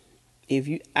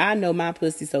 I know my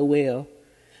pussy so well.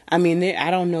 I mean,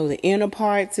 I don't know the inner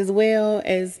parts as well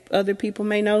as other people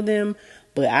may know them,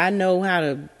 but I know how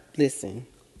to listen.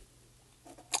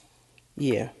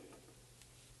 Yeah.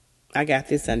 I got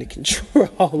this under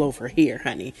control over here,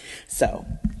 honey. So,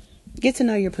 get to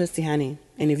know your pussy, honey.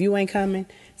 And if you ain't coming,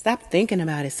 stop thinking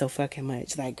about it so fucking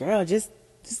much. Like, girl, just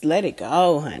let it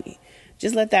go, honey.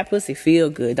 Just let that pussy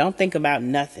feel good. Don't think about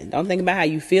nothing. Don't think about how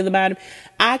you feel about him.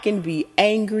 I can be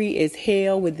angry as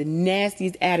hell with the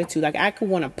nastiest attitude. Like, I could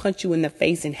want to punch you in the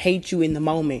face and hate you in the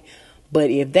moment.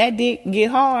 But if that dick get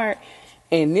hard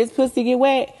and this pussy get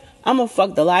wet, I'm going to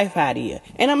fuck the life out of you.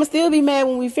 And I'm going to still be mad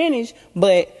when we finish,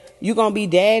 but you going to be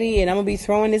daddy and I'm going to be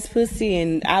throwing this pussy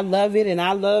and I love it and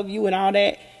I love you and all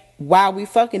that while we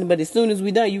fucking. But as soon as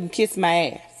we done, you can kiss my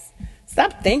ass.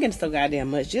 Stop thinking so goddamn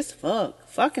much. Just fuck.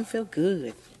 Fucking feel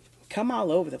good. Come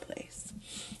all over the place.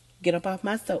 Get up off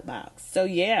my soapbox. So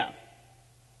yeah.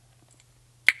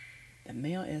 The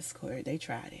male escort, they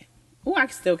tried it. Oh, I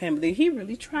still can't believe he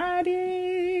really tried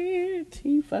it.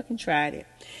 He fucking tried it.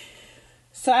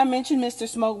 So I mentioned Mr.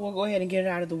 Smoke. We'll go ahead and get it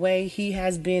out of the way. He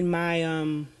has been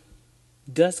my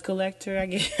dust collector, I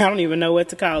guess. I don't even know what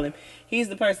to call him. He's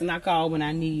the person I call when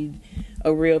I need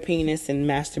a real penis and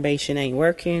masturbation ain't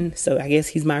working. So I guess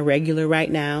he's my regular right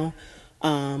now.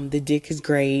 The dick is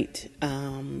great.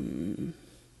 The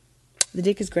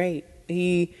dick is great.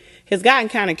 He has gotten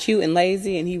kind of cute and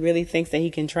lazy, and he really thinks that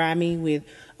he can try me with,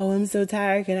 oh, I'm so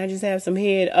tired. Can I just have some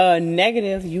head?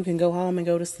 Negative. You can go home and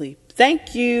go to sleep.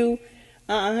 Thank you.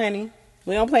 Honey.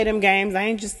 We don't play them games. I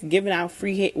ain't just giving out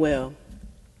free head. Well,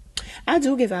 I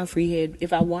do give out free head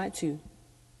if I want to.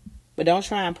 But don't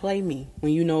try and play me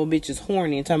when you know a bitch is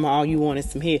horny and talking about all you want is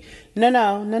some head.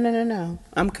 No.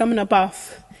 I'm coming up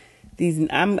off these.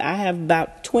 I have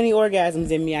about 20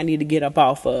 orgasms in me I need to get up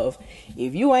off of.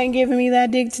 If you ain't giving me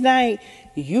that dick tonight,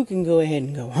 you can go ahead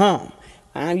and go home.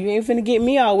 You ain't finna get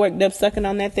me all worked up sucking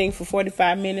on that thing for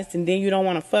 45 minutes and then you don't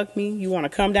want to fuck me. You want to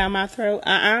come down my throat.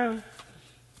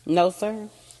 No, sir.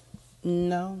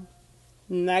 No.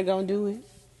 Not gonna do it.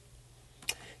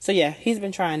 So yeah, he's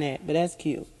been trying that, but that's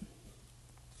cute.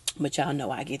 But y'all know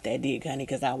I get that dick, honey,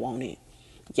 because I want it.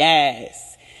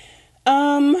 Yes.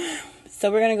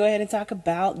 So we're going to go ahead and talk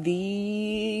about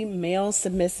the male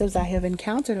submissives I have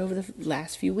encountered over the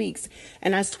last few weeks.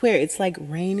 And I swear, it's like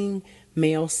raining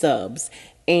male subs.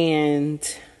 And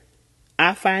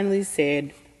I finally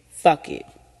said, fuck it.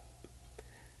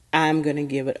 I'm going to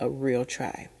give it a real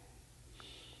try.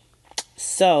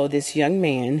 So this young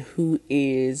man who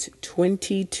is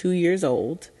 22 years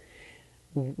old,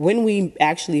 when we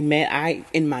actually met,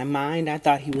 in my mind, I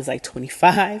thought he was like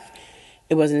 25.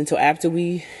 It wasn't until after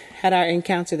we had our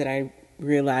encounter that I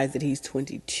realized that he's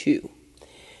 22.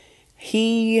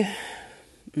 He's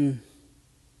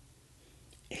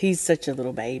such a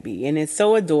little baby, and it's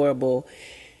so adorable.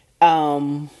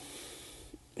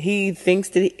 He thinks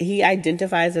that he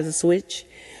identifies as a switch.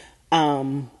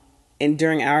 And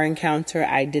during our encounter,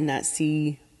 I did not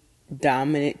see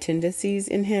dominant tendencies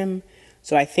in him.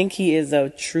 So I think he is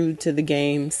a true to the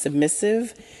game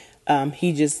submissive.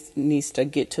 He just needs to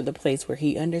get to the place where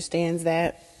he understands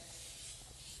that.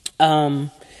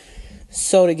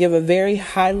 So to give a very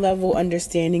high level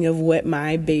understanding of what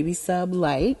my baby sub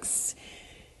likes,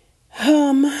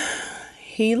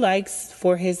 he likes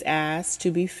for his ass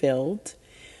to be filled.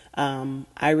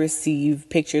 I receive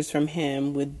pictures from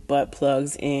him with butt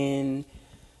plugs in,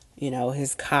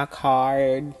 his cock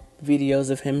hard, videos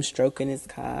of him stroking his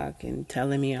cock and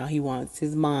telling me how he wants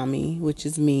his mommy, which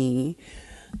is me.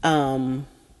 And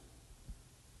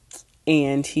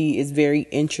he is very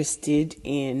interested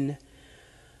in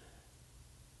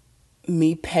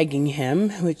me pegging him,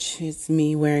 which is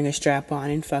me wearing a strap on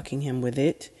and fucking him with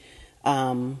it.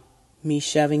 Me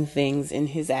shoving things in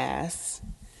his ass.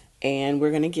 And we're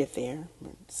going to get there.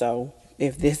 So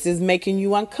if this is making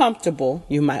you uncomfortable,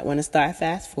 you might want to start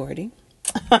fast forwarding.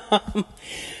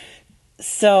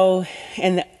 So,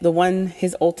 and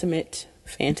his ultimate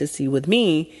fantasy with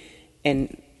me,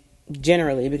 and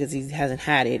generally because he hasn't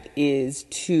had it, is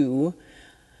to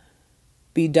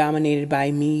be dominated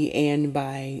by me and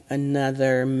by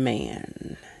another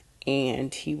man.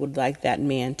 And he would like that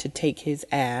man to take his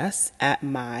ass at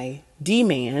my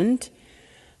demand.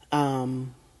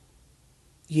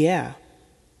 Yeah.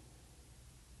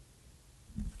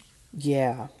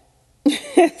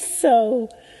 So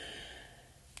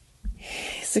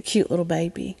he's a cute little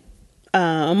baby.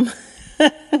 So,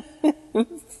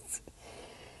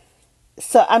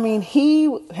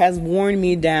 he has worn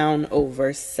me down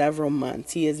over several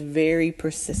months. He is very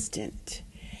persistent.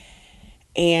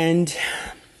 And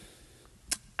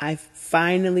I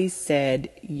finally said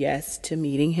yes to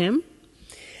meeting him.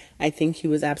 I think he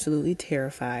was absolutely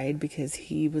terrified because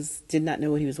he did not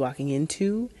know what he was walking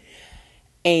into.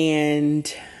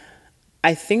 And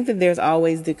I think that there's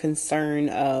always the concern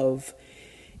of,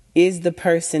 is the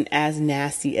person as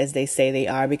nasty as they say they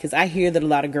are? Because I hear that a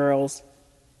lot of girls,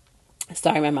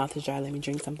 sorry, my mouth is dry. Let me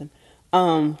drink something.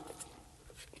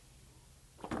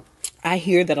 I I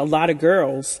hear that a lot of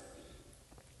girls,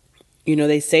 you know,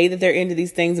 they say that they're into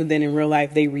these things, but then in real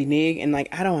life they renege. And like,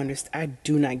 I don't understand. I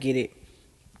do not get it.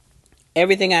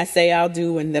 Everything I say I'll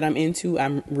do and that I'm into,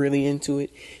 I'm really into it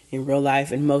in real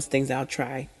life. And most things I'll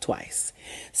try twice.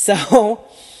 So,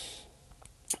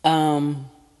 oh,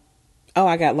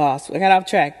 I got lost. I got off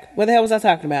track. What the hell was I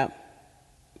talking about?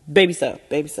 Baby sub.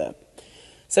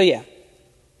 So yeah,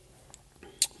 a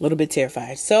little bit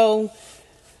terrified. So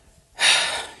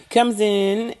comes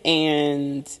in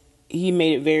and he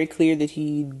made it very clear that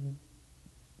he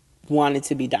wanted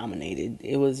to be dominated.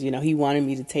 It was, you know, he wanted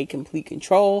me to take complete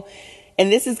control.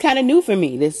 And this is kind of new for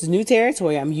me. This is new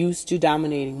territory. I'm used to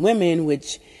dominating women,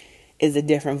 which is a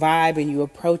different vibe, and you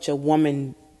approach a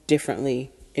woman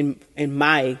differently in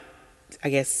my, I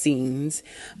guess, scenes.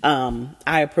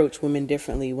 I approach women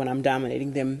differently when I'm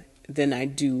dominating them than I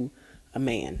do a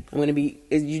man. I'm going to be,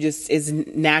 it's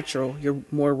natural. You're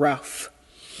more rough.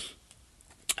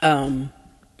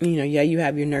 You know, yeah, you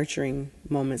have your nurturing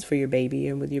moments for your baby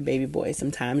and with your baby boy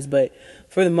sometimes, but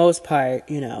for the most part,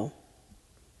 you know,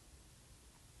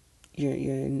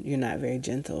 you're not very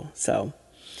gentle. So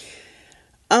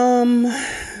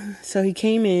he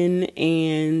came in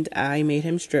and I made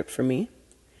him strip for me.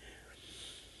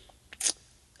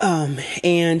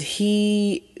 And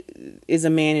he is a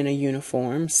man in a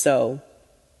uniform, so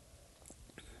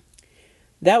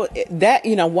that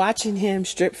you know, watching him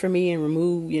strip for me and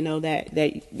remove, you know, that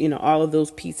you know, all of those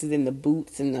pieces in the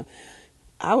boots and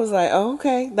I was like, oh,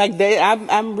 okay, like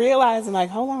I'm realizing, like,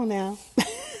 hold on now,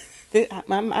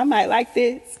 I might like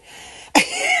this.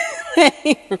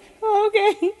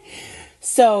 Okay,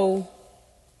 so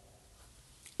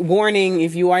warning: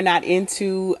 if you are not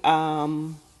into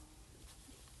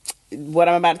what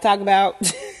I'm about to talk about,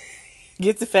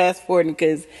 get to fast forwarding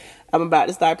because I'm about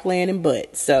to start playing in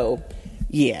butt. So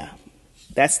yeah,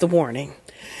 that's the warning.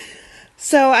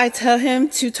 So I tell him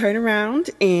to turn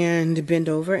around and bend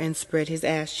over and spread his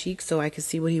ass cheeks so I could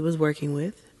see what he was working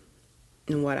with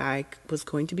and what I was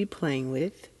going to be playing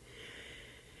with.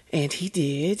 And he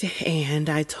did. And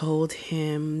I told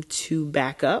him to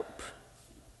back up,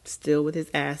 still with his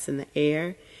ass in the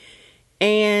air.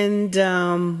 And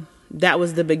that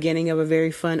was the beginning of a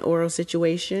very fun oral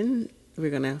situation. I'm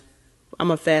going to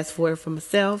fast forward for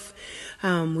myself.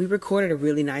 We recorded a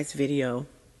really nice video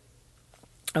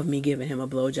of me giving him a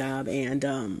blowjob, and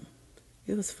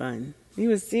it was fun. He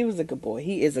was a good boy.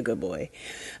 He is a good boy.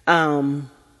 He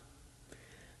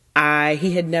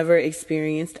had never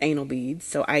experienced anal beads,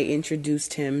 so I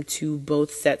introduced him to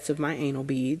both sets of my anal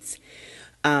beads.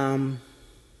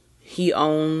 He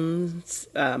owns,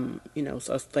 you know,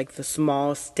 so it's like the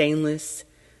small stainless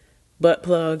butt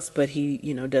plugs, but he,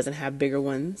 you know, doesn't have bigger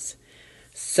ones.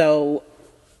 So,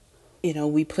 you know,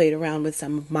 we played around with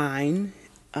some of mine.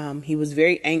 He was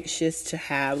very anxious to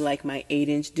have like my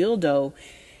 8-inch dildo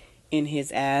in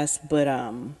his ass, but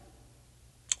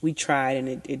we tried and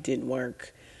it didn't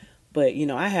work. But, you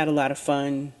know, I had a lot of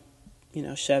fun, you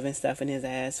know, shoving stuff in his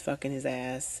ass, fucking his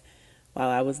ass while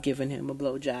I was giving him a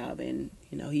blowjob, and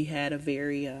you know, he had a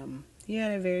very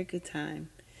good time.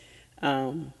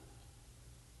 And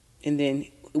then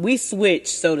we switched,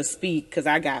 so to speak, because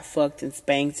I got fucked and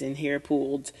spanked and hair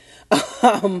pulled,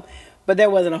 but there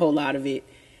wasn't a whole lot of it.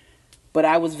 But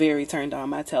I was very turned on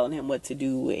by telling him what to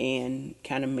do and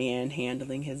kind of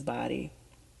manhandling his body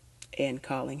and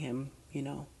calling him, you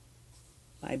know,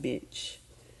 my bitch.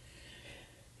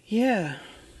 Yeah,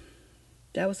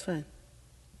 that was fun.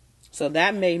 So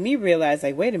that made me realize,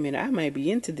 like, wait a minute, I might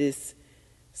be into this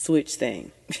switch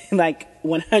thing. Like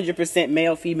 100%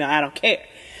 male, female, I don't care.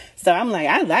 So I'm like,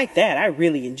 I like that. I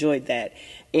really enjoyed that.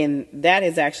 And that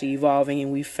is actually evolving,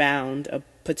 and we found a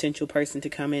potential person to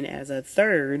come in as a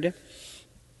third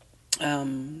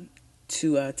to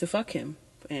fuck him.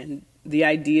 And the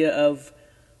idea of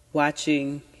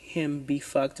watching him be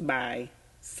fucked by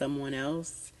someone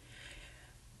else,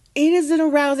 it is an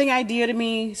arousing idea to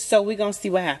me, so we're going to see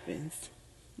what happens.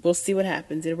 We'll see what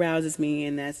happens. It arouses me,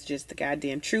 and that's just the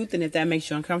goddamn truth. And if that makes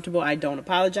you uncomfortable, I don't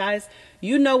apologize.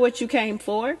 You know what you came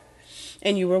for,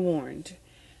 and you were warned.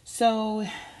 So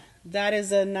that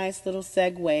is a nice little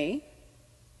segue.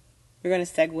 We're going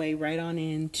to segue right on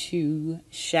into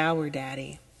Shower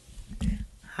Daddy.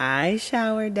 Hi,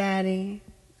 Shower Daddy.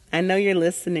 I know you're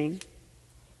listening.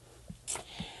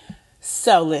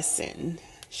 So listen.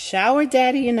 Shower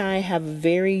Daddy and I have a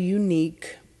very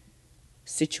unique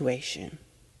situation.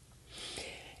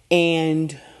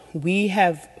 And we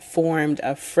have formed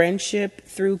a friendship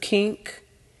through kink.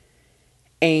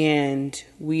 And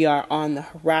we are on the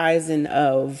horizon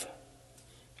of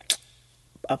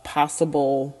a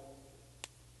possible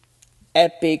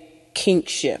epic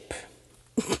kinkship.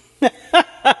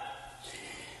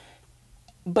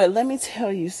 But let me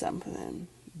tell you something.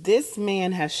 This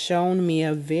man has shown me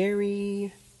a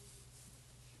very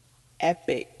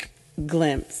epic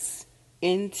glimpse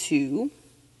into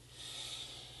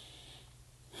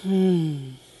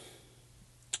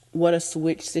what a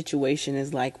switch situation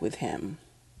is like with him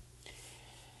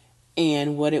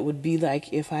and what it would be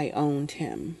like if I owned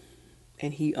him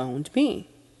and he owned me.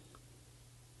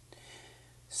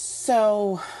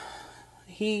 So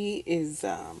he is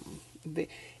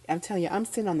I'm telling you, I'm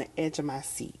sitting on the edge of my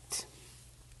seat.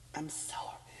 I'm so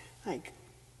like,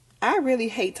 I really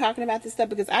hate talking about this stuff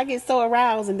because I get so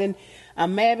aroused, and then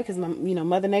I'm mad because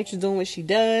Mother Nature's doing what she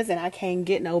does, and I can't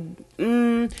get no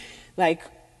like.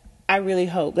 I really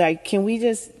hope, like, can we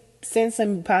just send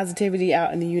some positivity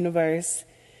out in the universe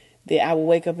that I will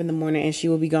wake up in the morning and she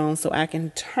will be gone, so I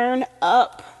can turn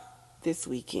up this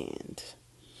weekend,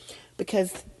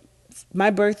 because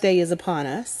my birthday is upon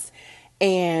us,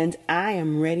 and I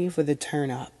am ready for the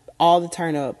turn up, all the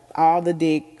turn up, all the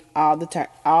dick, all the turn,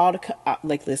 all the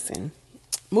like. Listen,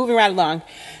 moving right along.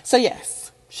 So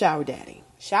yes, Shower Daddy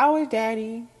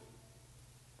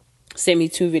sent me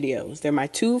 2 videos. They're my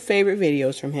 2 favorite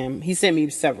videos from him. He sent me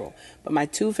several, but my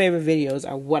 2 favorite videos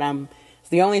are it's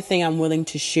the only thing I'm willing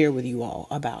to share with you all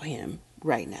about him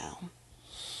right now.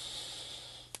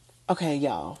 Okay,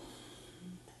 y'all.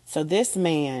 So this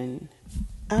man,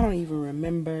 I don't even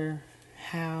remember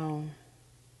how.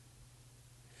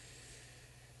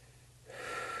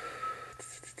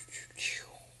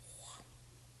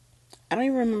 I don't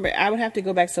even remember. I would have to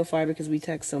go back so far because we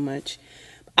text so much.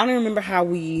 I don't remember how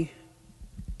we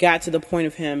got to the point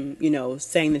of him,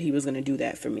 saying that he was going to do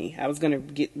that for me. I was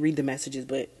going to read the messages,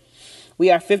 but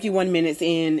we are 51 minutes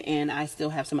in, and I still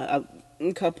have a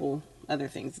couple other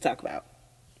things to talk about.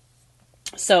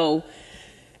 So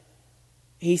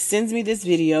he sends me this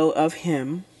video of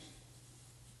him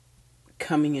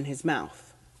coming in his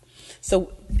mouth.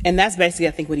 So, and that's basically,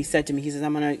 I think, what he said to me. He says,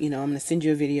 I'm going to send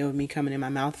you a video of me coming in my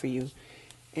mouth for you,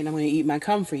 and I'm going to eat my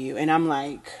cum for you. And I'm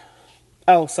like,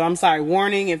 oh, so I'm sorry.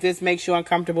 Warning, if this makes you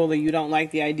uncomfortable or you don't like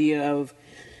the idea of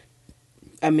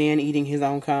a man eating his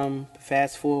own cum,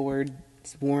 fast forward,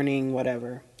 warning,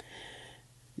 whatever.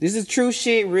 This is true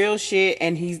shit, real shit,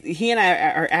 and he and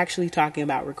I are actually talking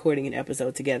about recording an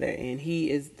episode together, and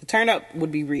the turn up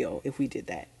would be real if we did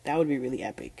that. That would be really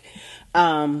epic.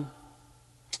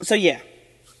 So yeah.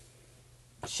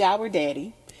 Shower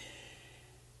Daddy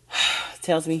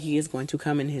tells me he is going to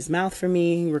come in his mouth for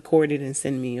me, record it, and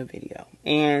send me a video.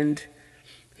 And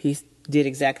he did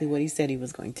exactly what he said he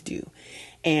was going to do.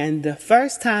 And the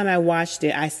first time I watched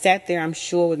it, I sat there, I'm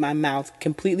sure, with my mouth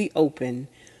completely open,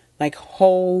 like,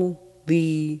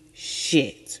 holy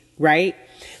shit, right?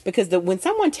 Because when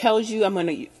someone tells you, I'm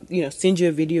going to, send you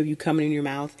a video of you coming in your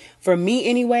mouth, for me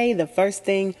anyway, the first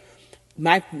thing,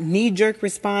 my knee-jerk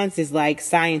response is, like,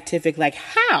 scientific, like,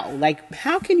 how? Like,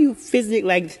 how can you physically,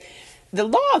 like, the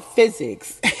law of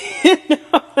physics,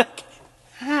 like,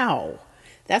 how?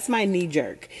 That's my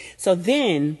knee-jerk. So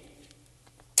then,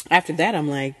 after that, I'm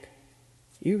like,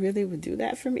 you really would do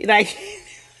that for me? Like,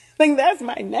 that's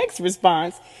my next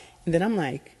response. And then I'm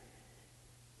like,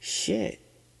 shit.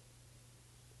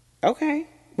 Okay.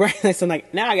 Right. So I'm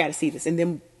like, now I got to see this. And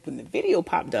then when the video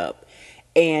popped up,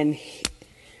 and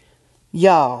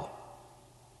y'all,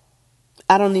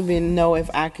 I don't even know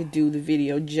if I could do the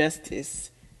video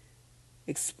justice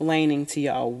explaining to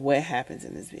y'all what happens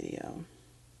in this video.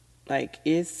 Like,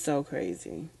 it's so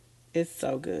crazy. It's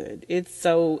so good.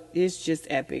 It's just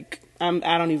epic. I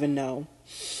don't even know.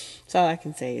 So all I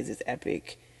can say is it's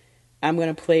epic. I'm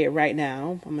going to play it right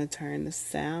now. I'm going to turn the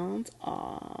sound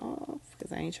off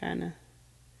because I ain't trying to.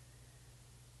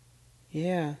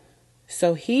 Yeah.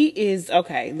 So he is,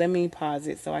 okay, let me pause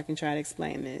it so I can try to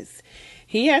explain this.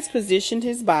 He has positioned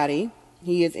his body.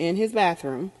 He is in his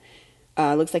bathroom.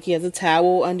 Looks like he has a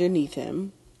towel underneath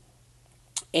him.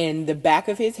 And the back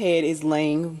of his head is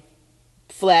laying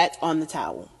flat on the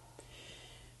towel.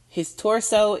 His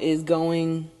torso is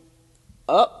going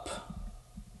up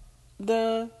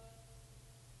the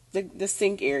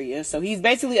sink area. So he's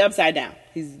basically upside down.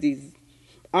 He's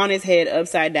on his head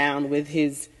upside down with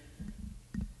his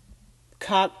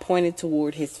cock pointed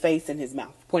toward his face and his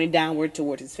mouth. Pointed downward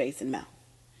toward his face and mouth.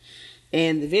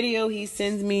 And the video he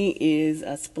sends me is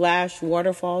a Splash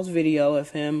Waterfalls video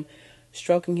of him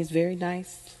stroking his very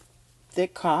nice,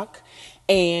 thick cock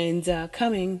and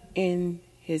coming in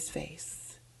his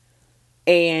face.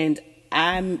 And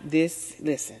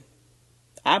listen,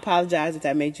 I apologize if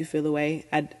that made you feel away.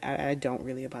 I don't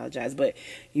really apologize, but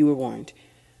you were warned.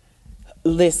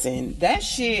 Listen, that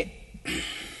shit,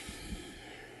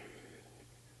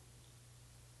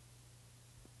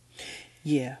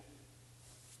 Yeah.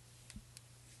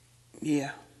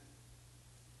 Yeah.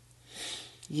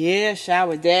 Yeah,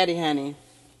 shower daddy, honey.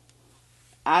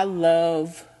 I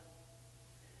love,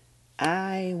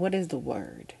 what is the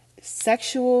word?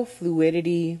 Sexual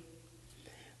fluidity,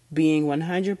 being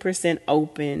 100%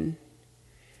 open.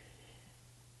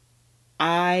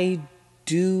 I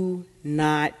do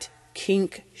not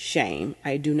kink shame.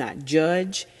 I do not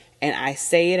judge. And I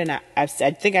say it, and I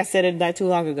think I said it not too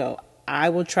long ago. I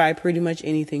will try pretty much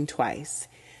anything twice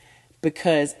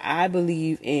because I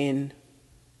believe in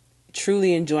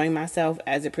truly enjoying myself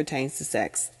as it pertains to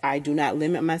sex. I do not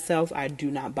limit myself. I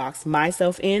do not box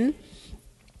myself in.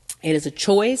 It is a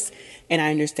choice, and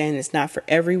I understand it's not for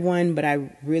everyone, but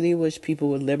I really wish people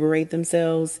would liberate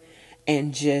themselves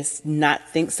and just not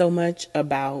think so much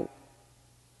about,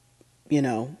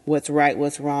 what's right,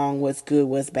 what's wrong, what's good,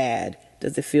 what's bad.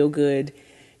 Does it feel good?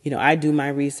 I do my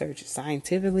research.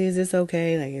 Scientifically, is this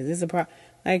okay? Like, is this a problem?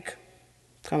 Like,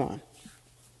 come on.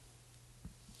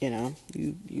 You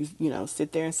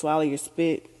sit there and swallow your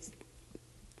spit.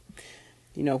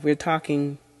 If we're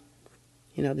talking,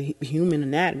 the human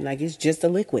anatomy, like it's just a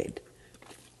liquid.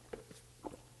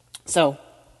 So,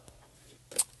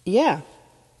 yeah,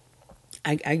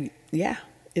 yeah,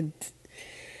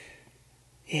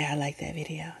 I like that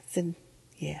video.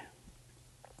 Yeah.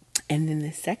 And then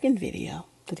the second video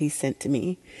that he sent to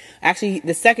me, actually,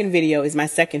 the second video is my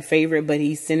second favorite, but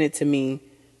he sent it to me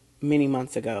many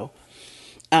months ago.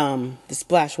 The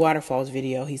Splash Waterfalls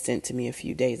video he sent to me a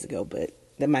few days ago, but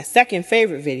my second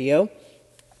favorite video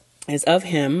is of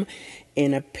him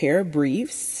in a pair of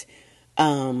briefs.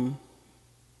 And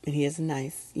he has a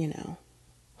nice,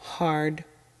 hard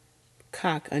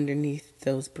cock underneath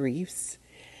those briefs.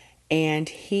 And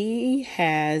he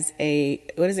has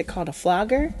what is it called? A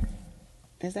flogger?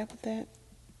 Is that what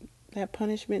that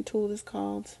punishment tool is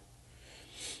called?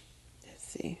 Let's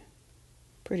see.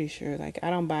 Pretty sure. Like, I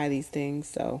don't buy these things,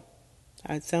 so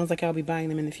it sounds like I'll be buying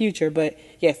them in the future. But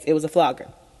yes, it was a flogger.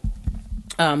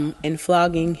 And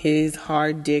flogging his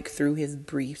hard dick through his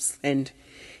briefs. And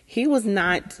he was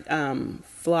not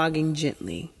flogging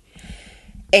gently.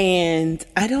 And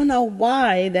I don't know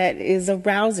why that is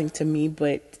arousing to me,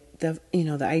 but the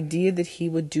idea that he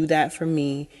would do that for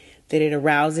me, that it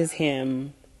arouses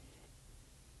him,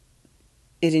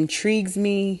 it intrigues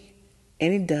me,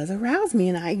 and it does arouse me.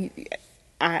 And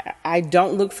I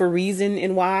don't look for reason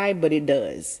and why, but it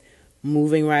does.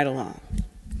 Moving right along.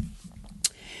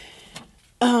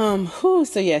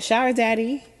 So yeah, Shower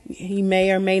Daddy, he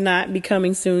may or may not be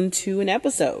coming soon to an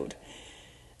episode.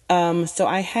 So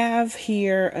I have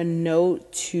here a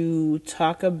note to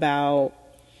talk about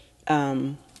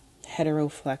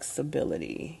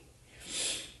heteroflexibility.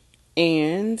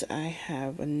 And I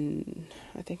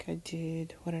think I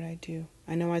did, what did I do?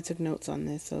 I know I took notes on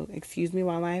this, so excuse me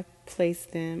while I place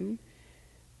them.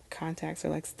 Contacts are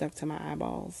like stuck to my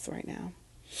eyeballs right now.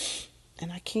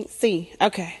 And I can't see.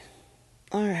 Okay.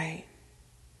 All right.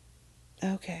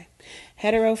 Okay.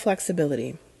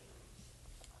 Heteroflexibility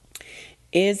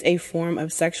is a form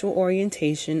of sexual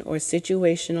orientation or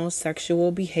situational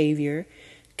sexual behavior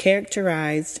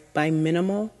characterized by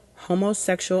minimal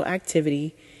homosexual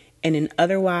activity and an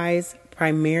otherwise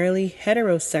primarily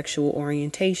heterosexual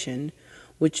orientation,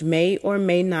 which may or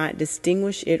may not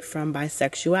distinguish it from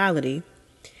bisexuality.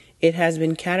 It has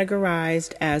been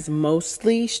categorized as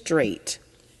mostly straight.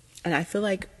 And I feel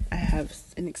like I have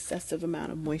an excessive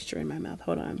amount of moisture in my mouth.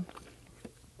 Hold on.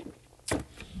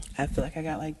 I feel like I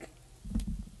got like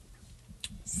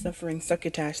suffering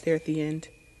succotash there at the end.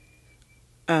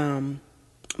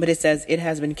 But it says it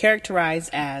has been characterized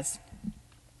as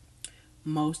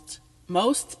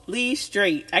mostly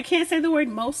straight. I can't say the word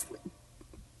mostly.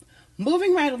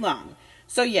 Moving right along.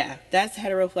 So yeah, that's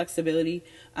heteroflexibility.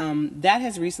 That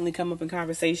has recently come up in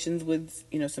conversations with,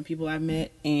 some people I've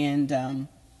met, and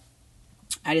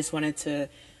I just wanted to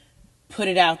put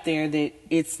it out there that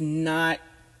it's not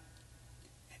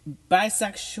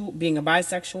bisexual. Being a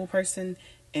bisexual person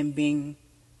and being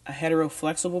a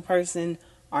heteroflexible person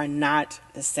are not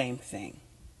the same thing.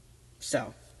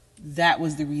 So that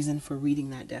was the reason for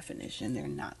reading that definition. They're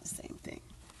not the same thing.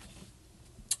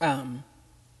 And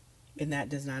that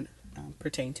does not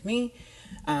pertain to me.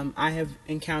 I have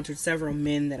encountered several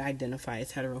men that identify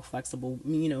as heteroflexible,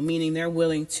 meaning they're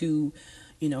willing to,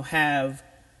 have,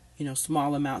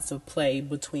 small amounts of play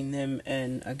between them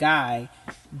and a guy,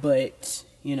 but,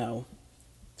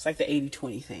 it's like the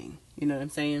 80-20 thing. You know what I'm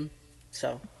saying?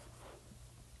 So,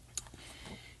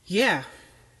 yeah.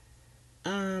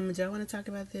 Do I want to talk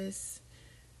about this?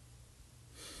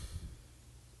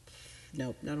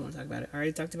 Nope, I don't want to talk about it. I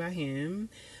already talked about him.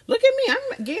 Look at me.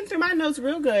 I'm getting through my notes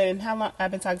real good. And how long?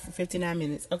 I've been talking for 59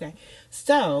 minutes. Okay.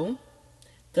 So,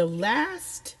 the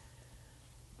last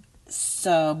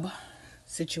sub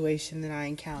situation that I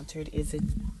encountered is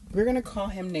we're going to call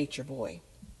him Nature Boy.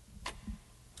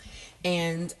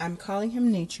 And I'm calling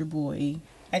him Nature Boy.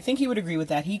 I think he would agree with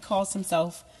that. He calls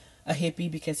himself a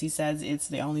hippie because he says it's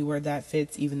the only word that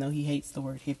fits, even though he hates the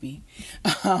word hippie.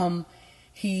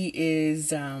 He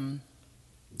is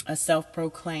a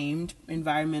self-proclaimed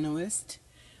environmentalist.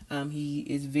 He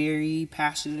is very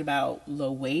passionate about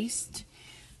low waste,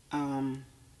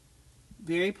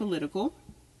 very political,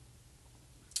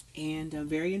 and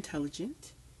very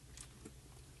intelligent.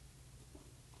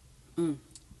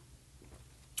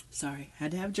 Sorry,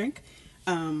 had to have a drink.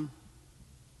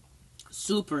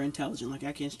 Super intelligent, like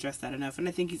I can't stress that enough. And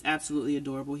I think he's absolutely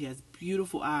adorable. He has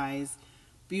beautiful eyes,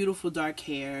 beautiful dark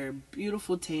hair,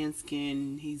 beautiful tan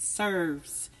skin. He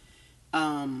serves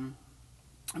very,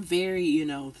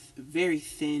 very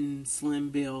thin, slim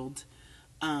build.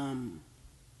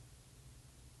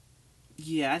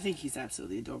 Yeah, I think he's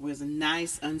absolutely adorable. He has a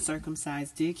nice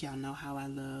uncircumcised dick. Y'all know how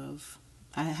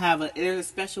there's a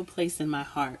special place in my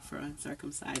heart for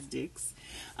uncircumcised dicks,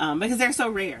 because they're so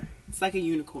rare. It's like a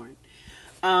unicorn.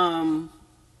 And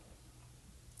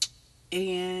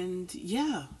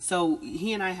yeah, so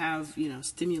he and I have,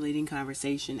 stimulating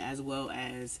conversation as well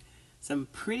as some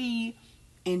pretty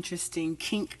interesting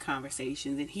kink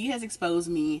conversations. And he has exposed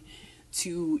me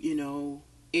to,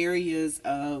 areas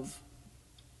of,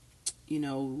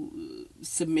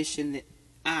 submission that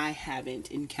I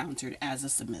haven't encountered as a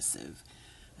submissive.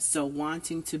 So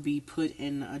wanting to be put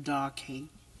in a dog cage.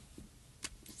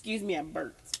 Excuse me, I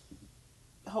burped.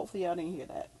 Hopefully y'all didn't hear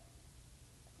that.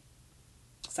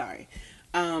 Sorry.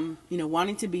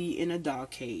 Wanting to be in a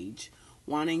dog cage,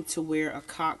 wanting to wear a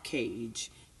cock cage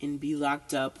and be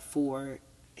locked up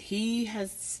he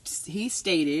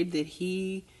stated that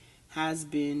he has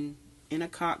been in a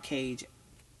cock cage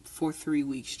for 3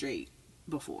 weeks straight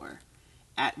before,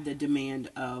 at the demand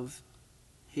of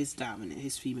his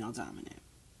female dominant.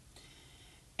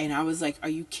 And I was like, are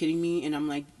you kidding me? And I'm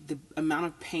like, the amount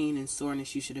of pain and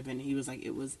soreness you should have been. He was like,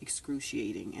 it was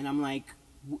excruciating. And I'm like,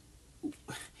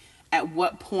 at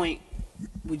what point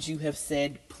would you have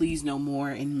said, please no more,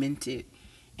 and meant it?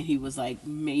 And he was like,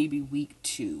 maybe week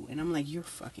 2. And I'm like, you're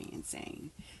fucking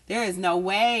insane. There is no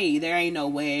way. There ain't no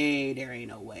way. There ain't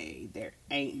no way. There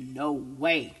ain't no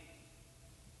way.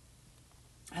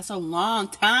 That's a long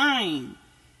time.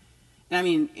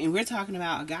 And we're talking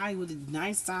about a guy with a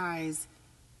nice size,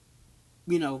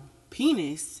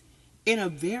 penis in a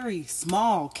very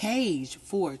small cage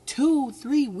for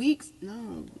 2-3 weeks.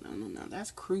 No.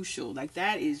 That's crucial. Like,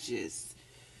 that is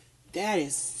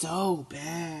so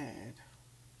bad.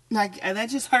 Like, that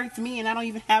just hurts me, and I don't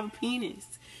even have a penis.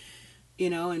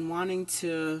 And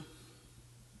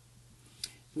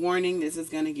warning, this is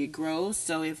going to get gross.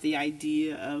 So if the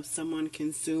idea of someone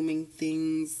consuming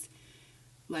things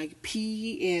like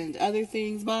pee and other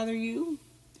things bother you,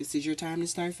 this is your time to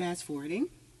start fast forwarding.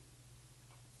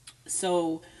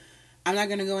 So I'm not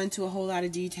going to go into a whole lot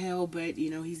of detail, but,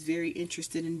 he's very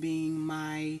interested in being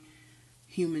my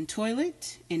human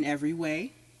toilet in every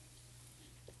way.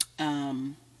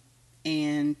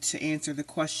 And to answer the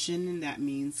question, that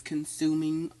means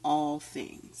consuming all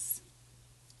things.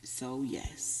 So,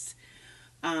 yes.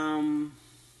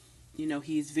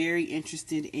 He's very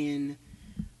interested in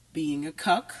being a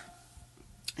cuck.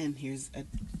 And here's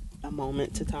a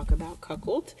moment to talk about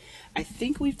cuckold. I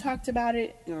think we've talked about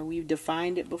it, or we've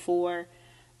defined it before.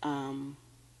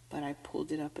 But I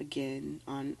pulled it up again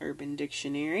on Urban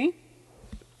Dictionary.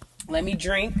 Let me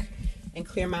drink and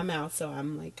clear my mouth so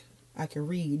I can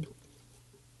read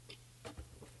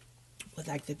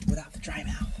without the dry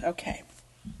mouth. Okay.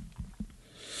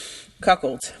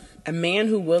 Cuckold. A man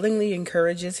who willingly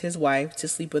encourages his wife to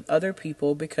sleep with other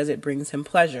people because it brings him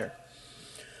pleasure.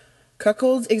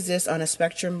 Cuckolds exist on a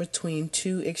spectrum between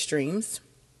 2 extremes.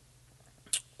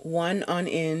 One on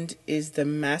end is the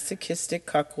masochistic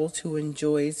cuckold who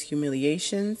enjoys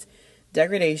humiliations,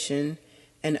 degradation,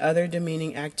 and other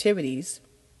demeaning activities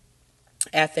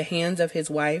at the hands of his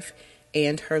wife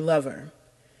and her lover.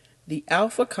 The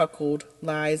alpha cuckold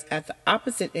lies at the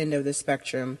opposite end of the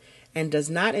spectrum and does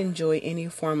not enjoy any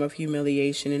form of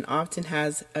humiliation and often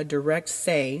has a direct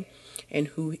say in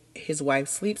who his wife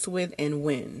sleeps with and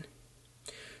when.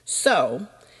 So,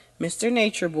 Mr.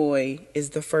 Nature Boy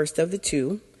is the first of the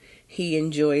 2. He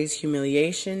enjoys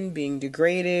humiliation, being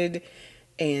degraded,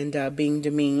 and being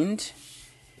demeaned.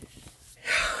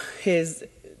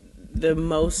 The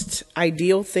most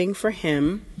ideal thing for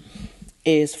him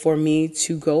is for me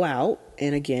to go out,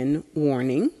 and again,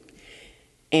 warning,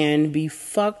 and be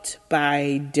fucked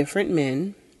by different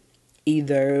men,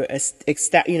 either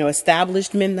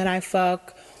established men that I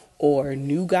fuck, or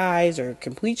new guys, or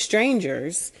complete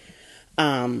strangers,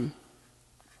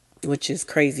 which is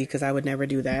crazy because I would never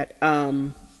do that.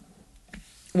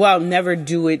 Well, never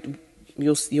do it.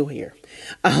 You'll hear.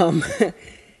 And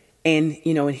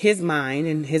in his mind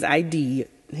and his idea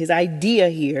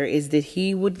here is that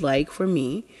he would like for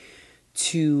me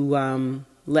to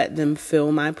let them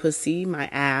fill my pussy, my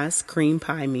ass, cream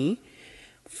pie me,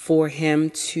 for him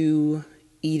to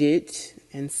eat it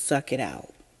and suck it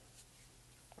out.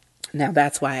 Now,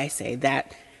 that's why I say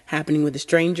that happening with a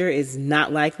stranger is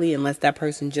not likely unless that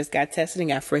person just got tested and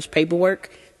got fresh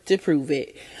paperwork to prove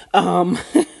it.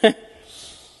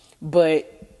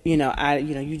 But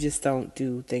you just don't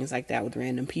do things like that with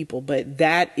random people. But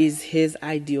that is his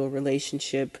ideal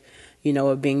relationship,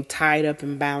 of being tied up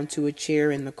and bound to a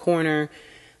chair in the corner,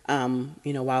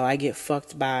 while I get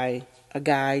fucked by a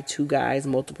guy, two guys,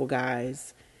 multiple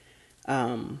guys.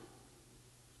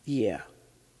 Yeah.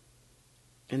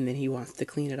 And then he wants to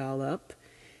clean it all up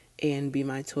and be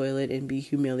my toilet and be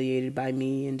humiliated by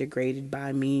me and degraded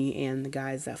by me and the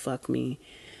guys that fuck me.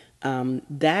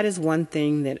 That is one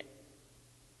thing that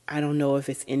I don't know if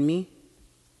it's in me.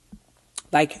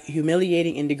 Like,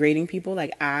 humiliating and degrading people.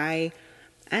 Like, I'm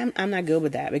not good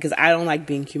with that because I don't like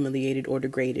being humiliated or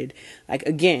degraded. Like,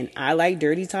 again, I like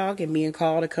dirty talk and being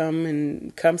called a cum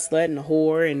slut and a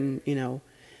whore and,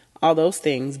 all those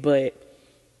things. But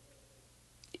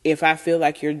if I feel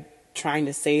like you're trying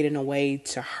to say it in a way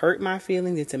to hurt my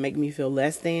feelings and to make me feel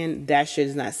less than, that shit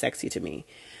is not sexy to me.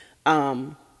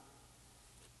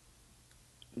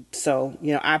 So,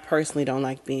 I personally don't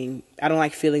like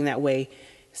feeling that way.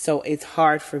 So it's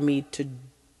hard for me to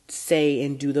say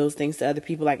and do those things to other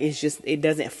people. Like, it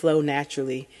doesn't flow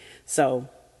naturally. So,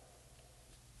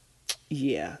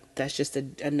 yeah, that's just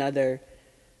another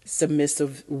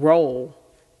submissive role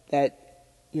that,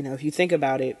 if you think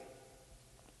about it,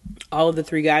 all of the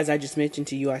three guys I just mentioned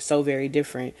to you are so very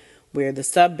different. Where the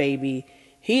sub baby,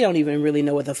 he don't even really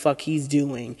know what the fuck he's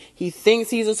doing. He thinks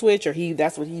he's a switch, or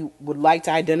that's what he would like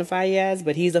to identify as,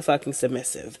 but he's a fucking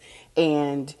submissive.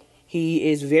 And he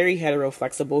is very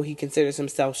hetero-flexible. He considers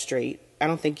himself straight. I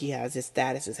don't think he has his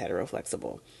status as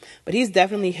hetero-flexible. But he's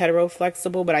definitely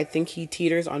hetero-flexible, but I think he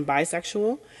teeters on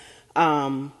bisexual.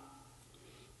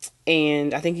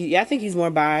 And I think he's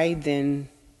more bi than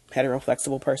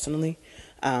hetero-flexible personally.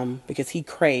 Because he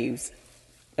craves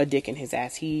a dick in his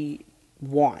ass. He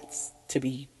wants to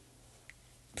be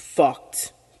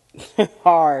fucked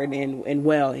hard and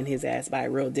well in his ass by a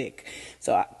real dick.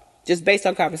 So just based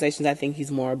on conversations, I think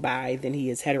he's more bi than he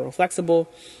is hetero-flexible.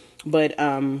 But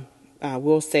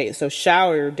we'll say, so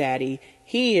Shower Daddy,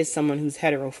 he is someone who's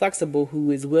hetero-flexible, who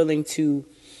is willing to,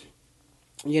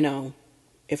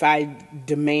 if I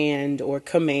demand or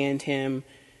command him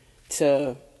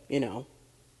to,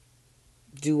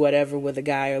 do whatever with a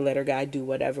guy or let a guy do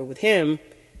whatever with him,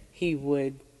 he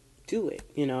would do it,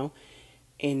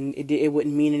 and it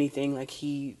wouldn't mean anything. Like,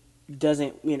 he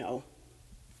doesn't, I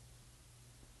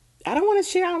don't want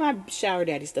to share all my Shower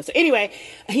Daddy stuff. So anyway,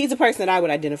 he's a person that I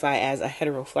would identify as a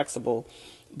hetero-flexible,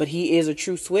 but he is a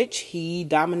true switch. He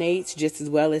dominates just as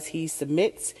well as he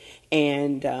submits.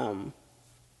 And,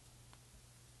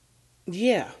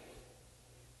 yeah.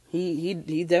 He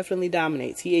definitely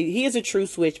dominates. He is a true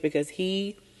switch because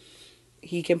he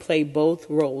can play both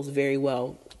roles very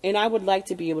well. And I would like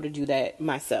to be able to do that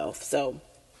myself. So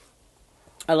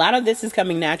a lot of this is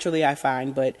coming naturally, I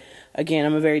find. But again,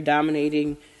 I'm a very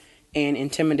dominating and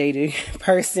intimidating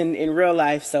person in real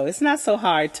life. So it's not so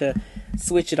hard to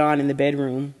switch it on in the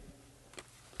bedroom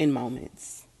in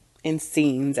moments, in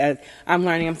scenes. I'm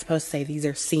learning I'm supposed to say these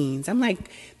are scenes. I'm like,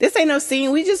 this ain't no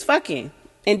scene. We just fucking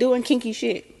and doing kinky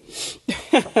shit.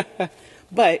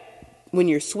 But when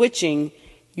you're switching,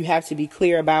 you have to be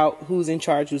clear about who's in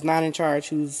charge, who's not in charge,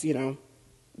 who's, doing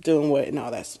what and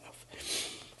all that stuff.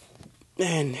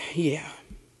 And yeah,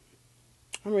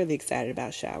 I'm really excited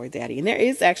about Shower Daddy. And there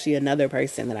is actually another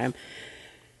person that I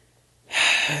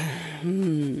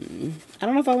don't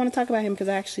know if I want to talk about him because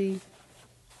I'm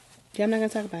not going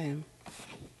to talk about him.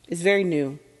 It's very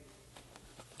new.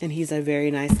 And he's a very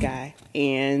nice guy.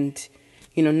 And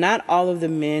not all of the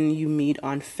men you meet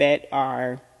on FET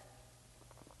are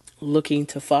looking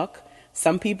to fuck.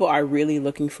 Some people are really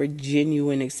looking for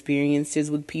genuine experiences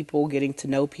with people, getting to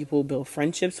know people, build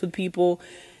friendships with people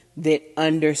that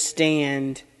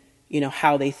understand,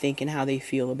 how they think and how they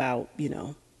feel about,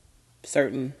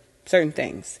 certain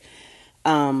things.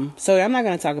 So I'm not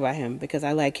going to talk about him because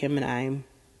I like him and I'm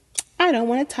I don't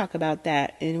want to talk about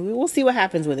that. And we will see what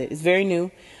happens with it. It's very new.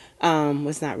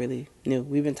 It's not really new.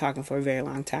 We've been talking for a very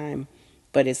long time.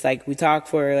 But it's like we talk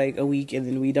for like a week and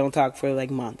then we don't talk for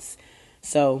like months.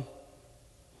 So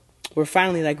we're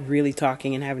finally like really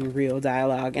talking and having real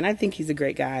dialogue. And I think he's a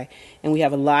great guy. And we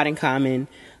have a lot in common.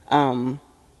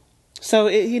 So,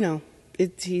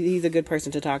 he's a good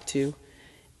person to talk to.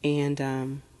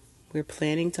 And we're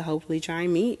planning to hopefully try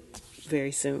and meet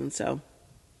very soon. So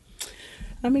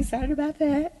I'm excited about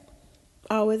that.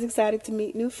 Always excited to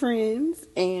meet new friends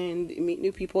and meet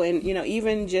new people. And,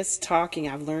 even just talking,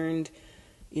 I've learned,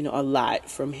 a lot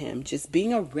from him. Just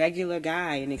being a regular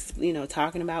guy and,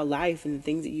 talking about life and the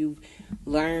things that you've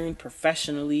learned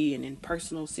professionally and in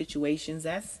personal situations.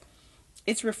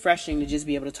 It's refreshing to just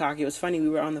be able to talk. It was funny. We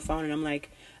were on the phone and I'm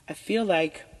like, I feel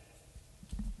like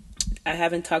I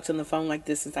haven't talked on the phone like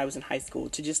this since I was in high school.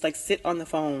 To just like sit on the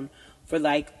phone for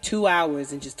like 2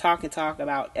 hours and just talk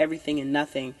about everything and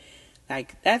nothing.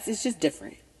 Like it's just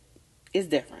different. It's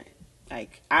different.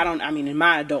 Like in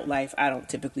my adult life, I don't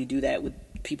typically do that with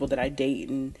people that I date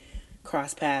and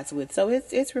cross paths with. So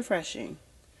it's refreshing.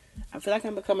 I feel like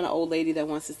I'm becoming an old lady that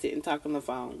wants to sit and talk on the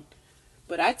phone.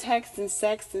 But I text and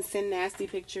sext and send nasty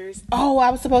pictures. Oh,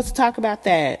 I was supposed to talk about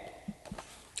that.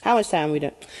 How much time we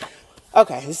done?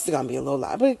 Okay, this is going to be a little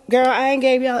lot. But girl, I ain't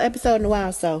gave y'all an episode in a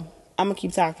while, so I'm going to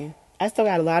keep talking. I still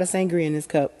got a lot of sangria in this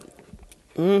cup.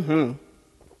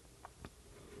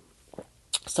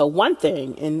 So one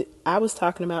thing, and I was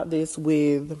talking about this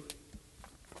with,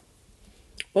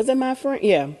 was it my friend?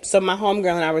 Yeah. So my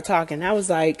homegirl and I were talking. I was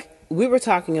like, we were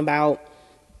talking about,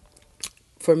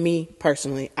 for me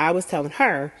personally, I was telling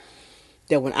her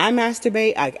that when I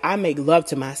masturbate, I make love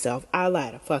to myself. I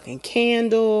light a fucking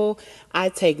candle. I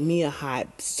take me a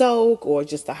hot soak or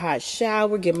just a hot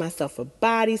shower, give myself a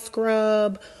body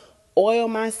scrub, oil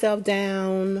myself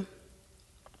down.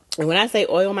 And when I say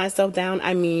oil myself down,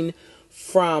 I mean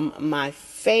from my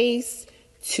face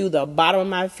to the bottom of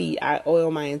my feet. I oil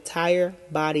my entire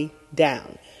body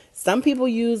down. Some people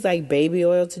use like baby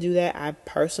oil to do that. I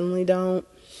personally don't.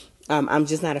 I'm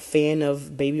just not a fan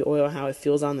of baby oil, how it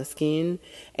feels on the skin.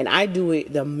 And I do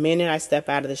it the minute I step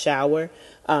out of the shower,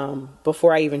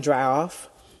 before I even dry off.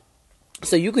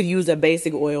 So you could use a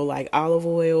basic oil like olive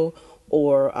oil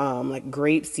or like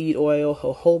grapeseed oil.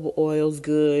 Jojoba oil's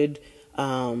good.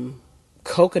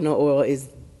 Coconut oil is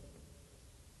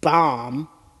bomb.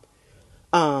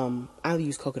 I'll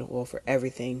use coconut oil for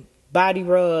everything. Body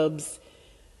rubs,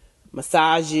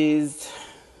 massages,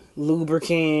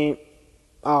 lubricant,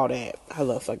 all that. I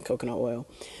love fucking coconut oil.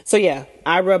 So yeah,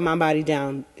 I rub my body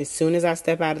down as soon as I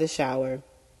step out of the shower.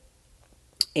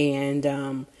 And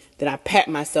then I pat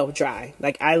myself dry.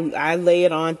 Like I lay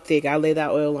it on thick. I lay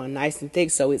that oil on nice and thick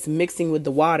so it's mixing with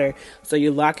the water. So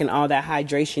you're locking all that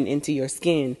hydration into your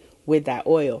skin with that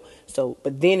oil. So,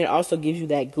 but then it also gives you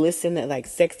that glisten, that like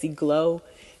sexy glow,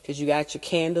 because you got your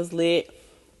candles lit.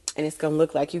 And it's going to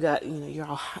look like you got, you're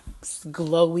all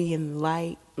glowy and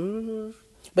light.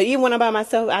 But even when I'm by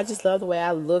myself, I just love the way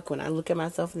I look. When I look at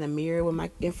myself in the mirror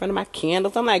in front of my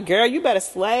candles, I'm like, girl, you better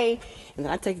slay. And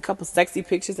then I take a couple sexy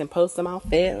pictures and post them on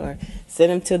Fit or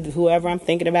send them to whoever I'm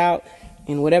thinking about.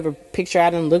 And whatever picture I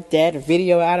done looked at or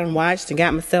video I done watched and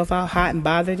got myself all hot and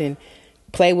bothered and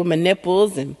play with my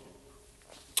nipples. And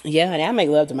yeah, honey, I make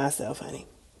love to myself, honey.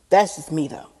 That's just me,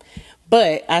 though.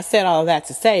 But I said all that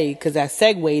to say, because I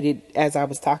segued as I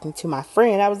was talking to my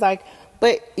friend. I was like,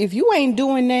 but if you ain't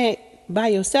doing that by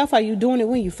yourself, are you doing it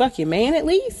when you fuck your man at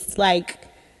least? Like,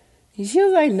 she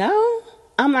was like, no.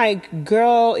 I'm like,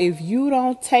 girl, if you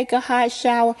don't take a hot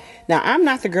shower. Now, I'm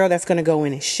not the girl that's going to go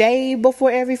in and shave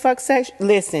before every fuck sex.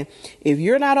 Listen, if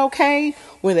you're not okay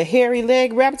with a hairy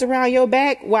leg wrapped around your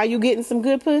back while you getting some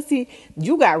good pussy,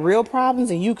 you got real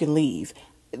problems and you can leave.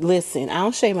 Listen, I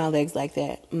don't shave my legs like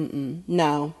that.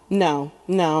 No.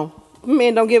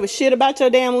 Men don't give a shit about your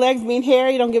damn legs being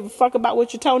hairy. Don't give a fuck about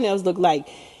what your toenails look like.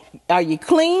 Are you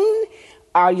clean?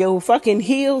 Are your fucking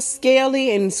heels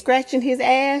scaly and scratching his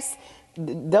ass?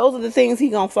 Those are the things he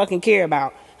gonna fucking care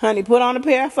about. Honey, put on a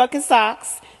pair of fucking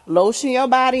socks, lotion your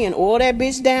body, and oil that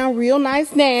bitch down real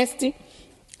nice nasty.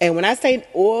 And when I say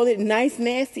oil it nice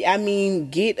nasty, I mean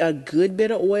get a good bit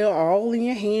of oil all in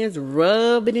your hands,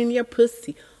 rub it in your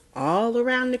pussy, all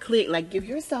around the clit. Like, give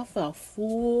yourself a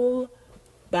full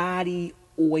body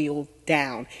oil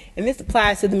down. And this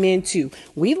applies to the men too.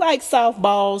 We like soft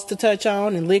balls to touch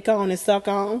on and lick on and suck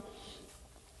on.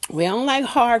 We don't like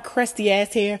hard, crusty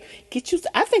ass hair.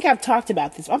 I think I've talked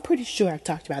about this. I'm pretty sure I've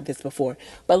talked about this before.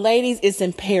 But ladies, it's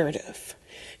imperative.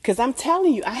 Because I'm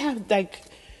telling you, I have like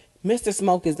Mr.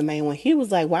 Smoke is the main one. He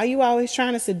was like, why you always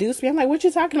trying to seduce me? I'm like, what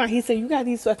you talking about? He said, you got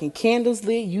these fucking candles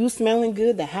lit. You smelling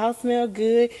good. The house smell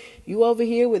good. You over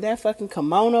here with that fucking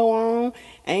kimono on.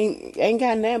 Ain't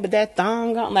got nothing but that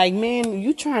thong on. Like, man,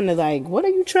 you trying to like, what are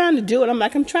you trying to do? And I'm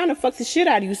like, I'm trying to fuck the shit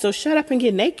out of you. So shut up and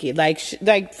get naked.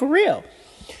 Like for real.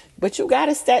 But you got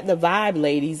to set the vibe,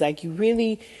 ladies. Like, you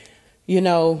really,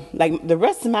 like the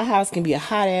rest of my house can be a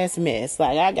hot ass mess.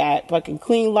 Like, I got fucking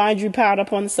clean laundry piled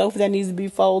up on the sofa that needs to be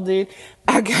folded.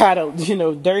 I got,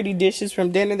 dirty dishes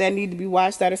from dinner that need to be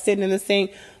washed that are sitting in the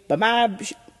sink. But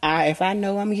if I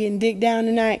know I'm getting dick down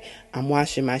tonight, I'm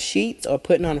washing my sheets or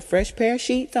putting on a fresh pair of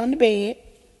sheets on the bed.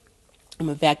 I'm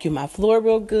going to vacuum my floor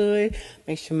real good.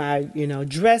 Make sure my,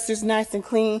 dresser's nice and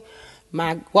clean.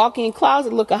 My walk-in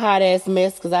closet look a hot ass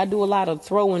mess because I do a lot of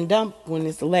throw and dump when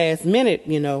it's the last minute,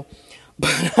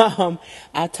 But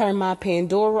I turn my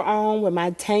Pandora on with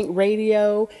my tank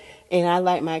radio, and I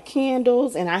light my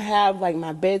candles, and I have like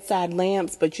my bedside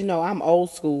lamps. But I'm old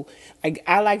school. Like,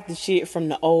 I like the shit from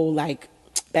the old, like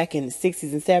back in the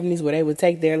 60s and 70s, where they would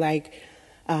take their like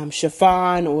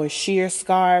chiffon or sheer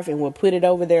scarf and would put it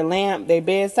over their lamp, their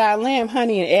bedside lamp,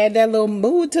 honey, and add that little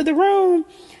mood to the room.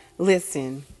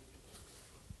 Listen.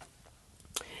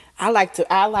 I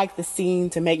like the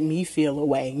scene to make me feel a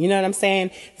way. You know what I'm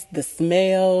saying? The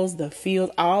smells, the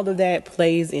feels, all of that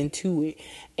plays into it.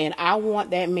 And I want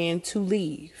that man to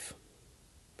leave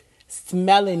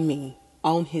smelling me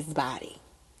on his body.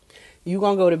 You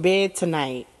gonna go to bed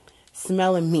tonight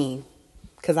smelling me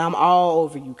because I'm all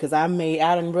over you. Because I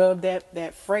done rubbed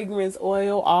that fragrance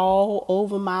oil all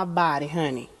over my body,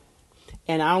 honey.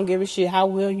 And I don't give a shit how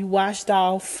well you washed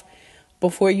off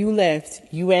before you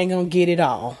left. You ain't gonna get it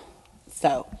all.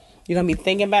 So, you're going to be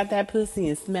thinking about that pussy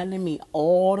and smelling me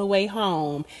all the way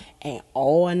home and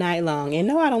all night long. And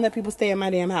no, I don't let people stay in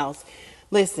my damn house.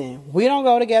 Listen, we don't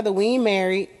go together. We ain't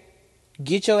married.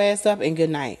 Get your ass up and good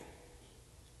night.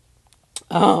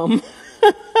 Somebody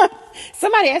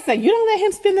asked me, you don't let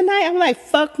him spend the night? I'm like,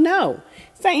 fuck no.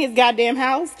 This ain't his goddamn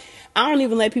house. I don't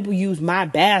even let people use my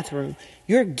bathroom.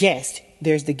 You're a guest.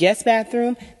 There's the guest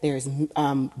bathroom. There's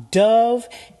Dove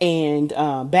and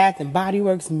Bath and Body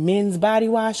Works men's body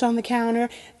wash on the counter.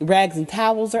 The rags and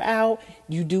towels are out.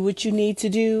 You do what you need to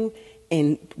do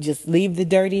and just leave the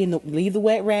dirty and leave the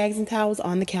wet rags and towels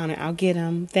on the counter. I'll get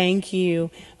them. Thank you.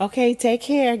 Okay, take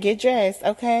care. Get dressed.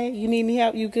 Okay, you need any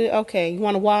help? You good? Okay, you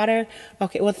want a water?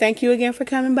 Okay, well, thank you again for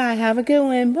coming by. Have a good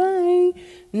one. Bye.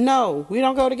 No, we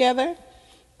don't go together.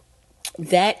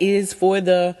 That is for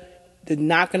the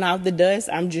knocking off the dust.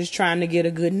 I'm just trying to get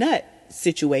a good nut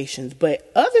situations. But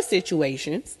other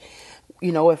situations,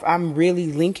 if I'm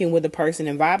really linking with a person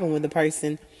and vibing with a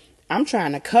person, I'm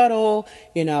trying to cuddle,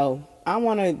 I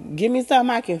want to give me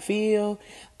something I can feel.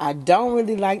 I don't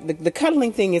really like the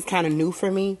cuddling thing is kind of new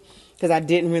for me because I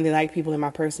didn't really like people in my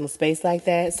personal space like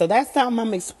that. So that's something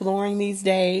I'm exploring these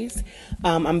days.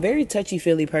 I'm a very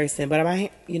touchy-feely person, but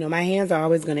my hands are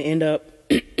always going to end up,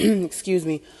 excuse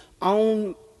me,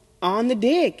 on the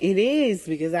dick. It is,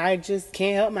 because I just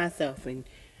can't help myself, and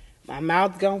my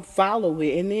mouth gonna follow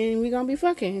it, and then we gonna be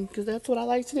fucking, because that's what I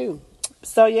like to do.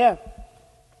 So yeah,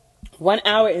 1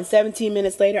 hour and 17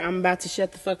 minutes later, I'm about to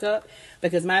shut the fuck up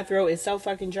because my throat is so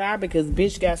fucking dry because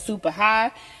bitch got super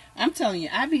high. I'm telling you,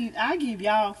 I give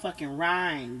y'all fucking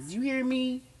rhymes. You hear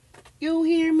me? You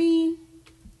hear me?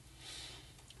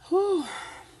 Whew.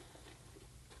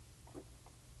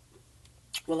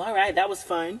 Well, all right, that was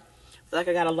fun. I feel like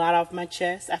I got a lot off my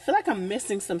chest. I feel like I'm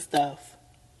missing some stuff.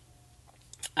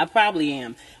 I probably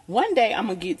am. One day I'm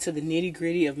going to get to the nitty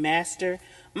gritty of Master.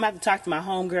 I'm about to talk to my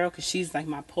homegirl because she's like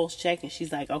my pulse check, and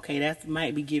she's like, okay, that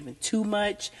might be giving too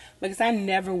much, because I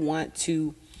never want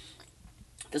to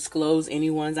disclose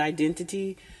anyone's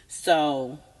identity.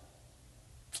 So,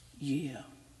 yeah.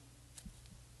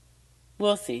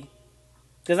 We'll see.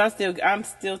 Because I'm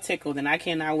still tickled, and I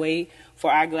cannot wait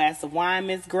for our glass of wine,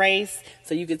 Miss Grace,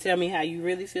 so you can tell me how you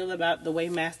really feel about the way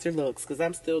Master looks. Because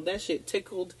that shit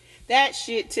tickled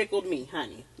me,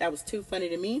 honey. That was too funny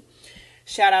to me.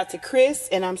 Shout out to Chris,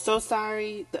 and I'm so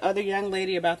sorry, the other young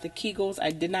lady, about the Kegels. I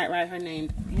did not write her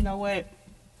name. You know what?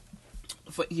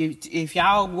 If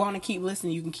y'all want to keep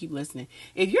listening, you can keep listening.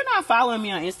 If you're not following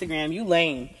me on Instagram, you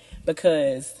lame,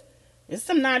 because there's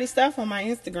some naughty stuff on my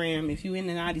Instagram. If you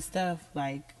into naughty stuff,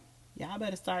 like, y'all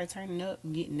better start turning up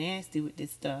and getting nasty with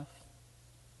this stuff.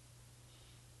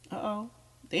 Uh-oh.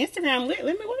 The Instagram lit.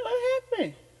 Let me, what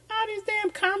happened? All these damn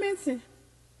comments and...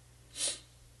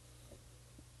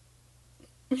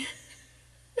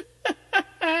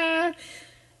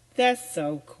 That's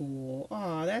so cool.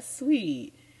 Oh, that's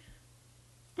sweet.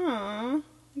 Aw,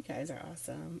 you guys are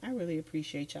awesome. I really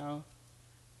appreciate y'all.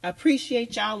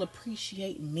 Appreciate y'all.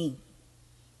 Appreciate me.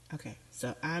 Okay,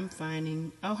 so I'm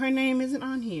finding. Oh, her name isn't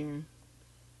on here.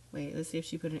 Wait, let's see if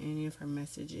she put in any of her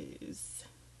messages.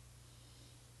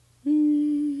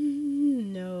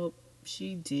 Nope,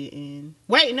 she didn't.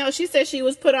 Wait, no, she said she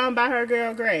was put on by her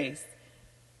girl Grace.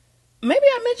 Maybe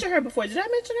I mentioned her before. Did I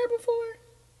mention her before?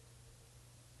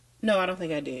 No, I don't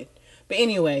think I did. But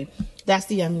anyway, that's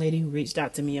the young lady who reached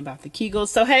out to me about the Kegels.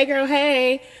 So hey girl,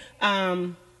 hey.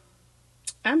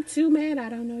 I'm too mad I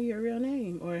don't know your real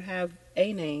name or have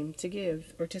a name to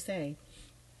give or to say.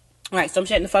 Alright, so I'm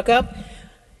shutting the fuck up.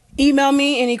 Email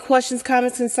me any questions,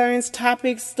 comments, concerns,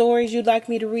 topics, stories you'd like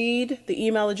me to read. The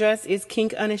email address is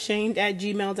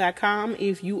kinkunashamed@gmail.com.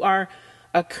 If you are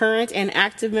a current and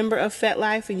active member of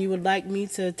FetLife and you would like me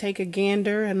to take a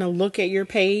gander and a look at your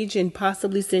page and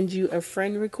possibly send you a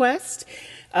friend request,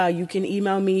 you can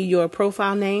email me your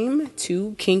profile name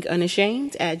to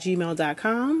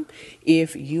kinkunashamed@gmail.com.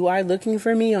 If you are looking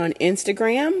for me on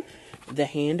Instagram, the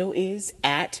handle is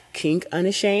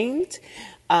 @kinkunashamed.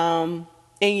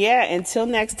 And yeah, until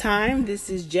next time, this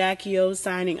is Jackie O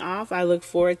signing off. I look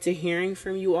forward to hearing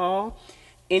from you all.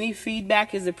 Any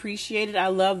feedback is appreciated. I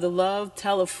love the love.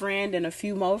 Tell a friend and a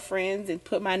few more friends and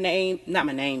put my name, not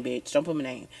my name, bitch. Don't put my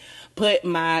name. Put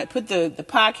the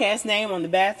podcast name on the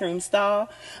bathroom stall.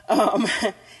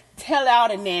 Tell all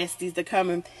the nasties to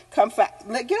come get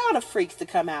all the freaks to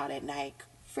come out at night.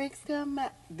 Freaks come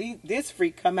out. This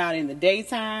freak come out in the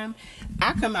daytime.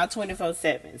 I come out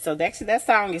 24/7. So that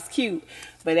song is cute,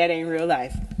 but that ain't real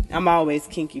life. I'm always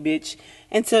kinky, bitch.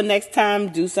 Until next time,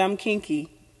 do something kinky.